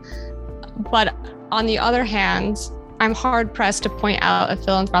philanthropy. But on the other hand, I'm hard pressed to point out a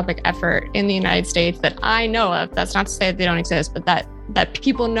philanthropic effort in the United States that I know of. That's not to say that they don't exist, but that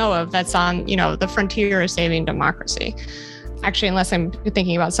people know of, that's on, the frontier of saving democracy. Actually, unless I'm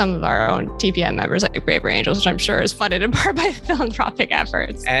thinking about some of our own TPM members, like Braver Angels, which I'm sure is funded in part by philanthropic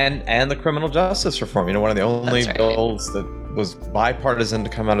efforts. And the criminal justice reform. One of the only bills that was bipartisan to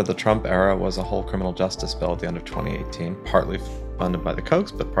come out of the Trump era was a whole criminal justice bill at the end of 2018, partly funded by the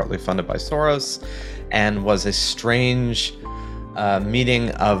Kochs, but partly funded by Soros, and was a strange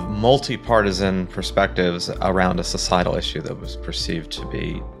meeting of multi-partisan perspectives around a societal issue that was perceived to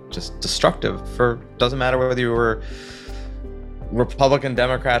be just destructive doesn't matter whether you were Republican,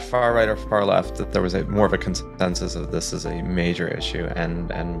 Democrat, far right or far left, that there was more of a consensus of this is a major issue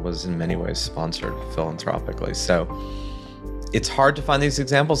and was in many ways sponsored philanthropically. So it's hard to find these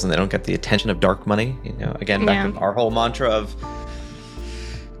examples, and they don't get the attention of dark money. Again, back to our whole mantra of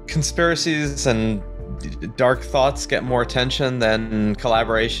conspiracies and dark thoughts get more attention than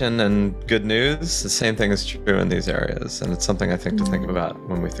collaboration and good news. The same thing is true in these areas, and it's something I think to think about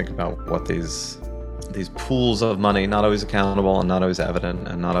when we think about what these pools of money, not always accountable and not always evident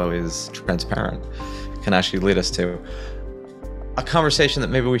and not always transparent, can actually lead us to a conversation that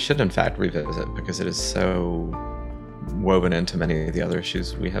maybe we should in fact revisit, because it is so woven into many of the other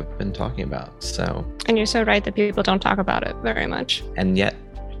issues we have been talking about. And you're so right that people don't talk about it very much. And yet,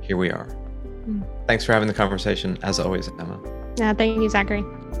 here we are. Thanks for having the conversation, as always, Emma. Yeah, thank you, Zachary.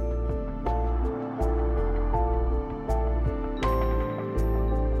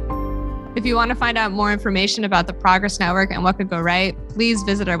 If you want to find out more information about the Progress Network and what could go right, please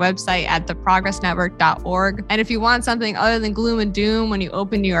visit our website at theprogressnetwork.org. And if you want something other than gloom and doom when you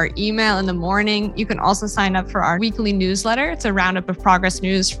open your email in the morning, you can also sign up for our weekly newsletter. It's a roundup of progress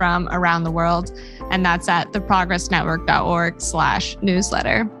news from around the world. And that's at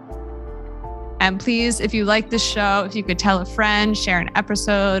theprogressnetwork.org/newsletter. And please, if you like this show, if you could tell a friend, share an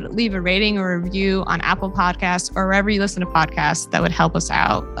episode, leave a rating or review on Apple Podcasts or wherever you listen to podcasts, that would help us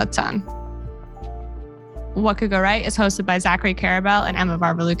out a ton. What Could Go Right is hosted by Zachary Karabell and Emma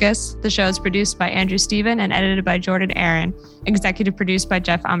Varvaloucas. The show is produced by Andrew Steven and edited by Jordan Aaron, executive produced by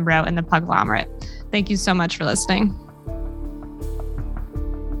Jeff Umbro and the Puglomerate. Thank you so much for listening.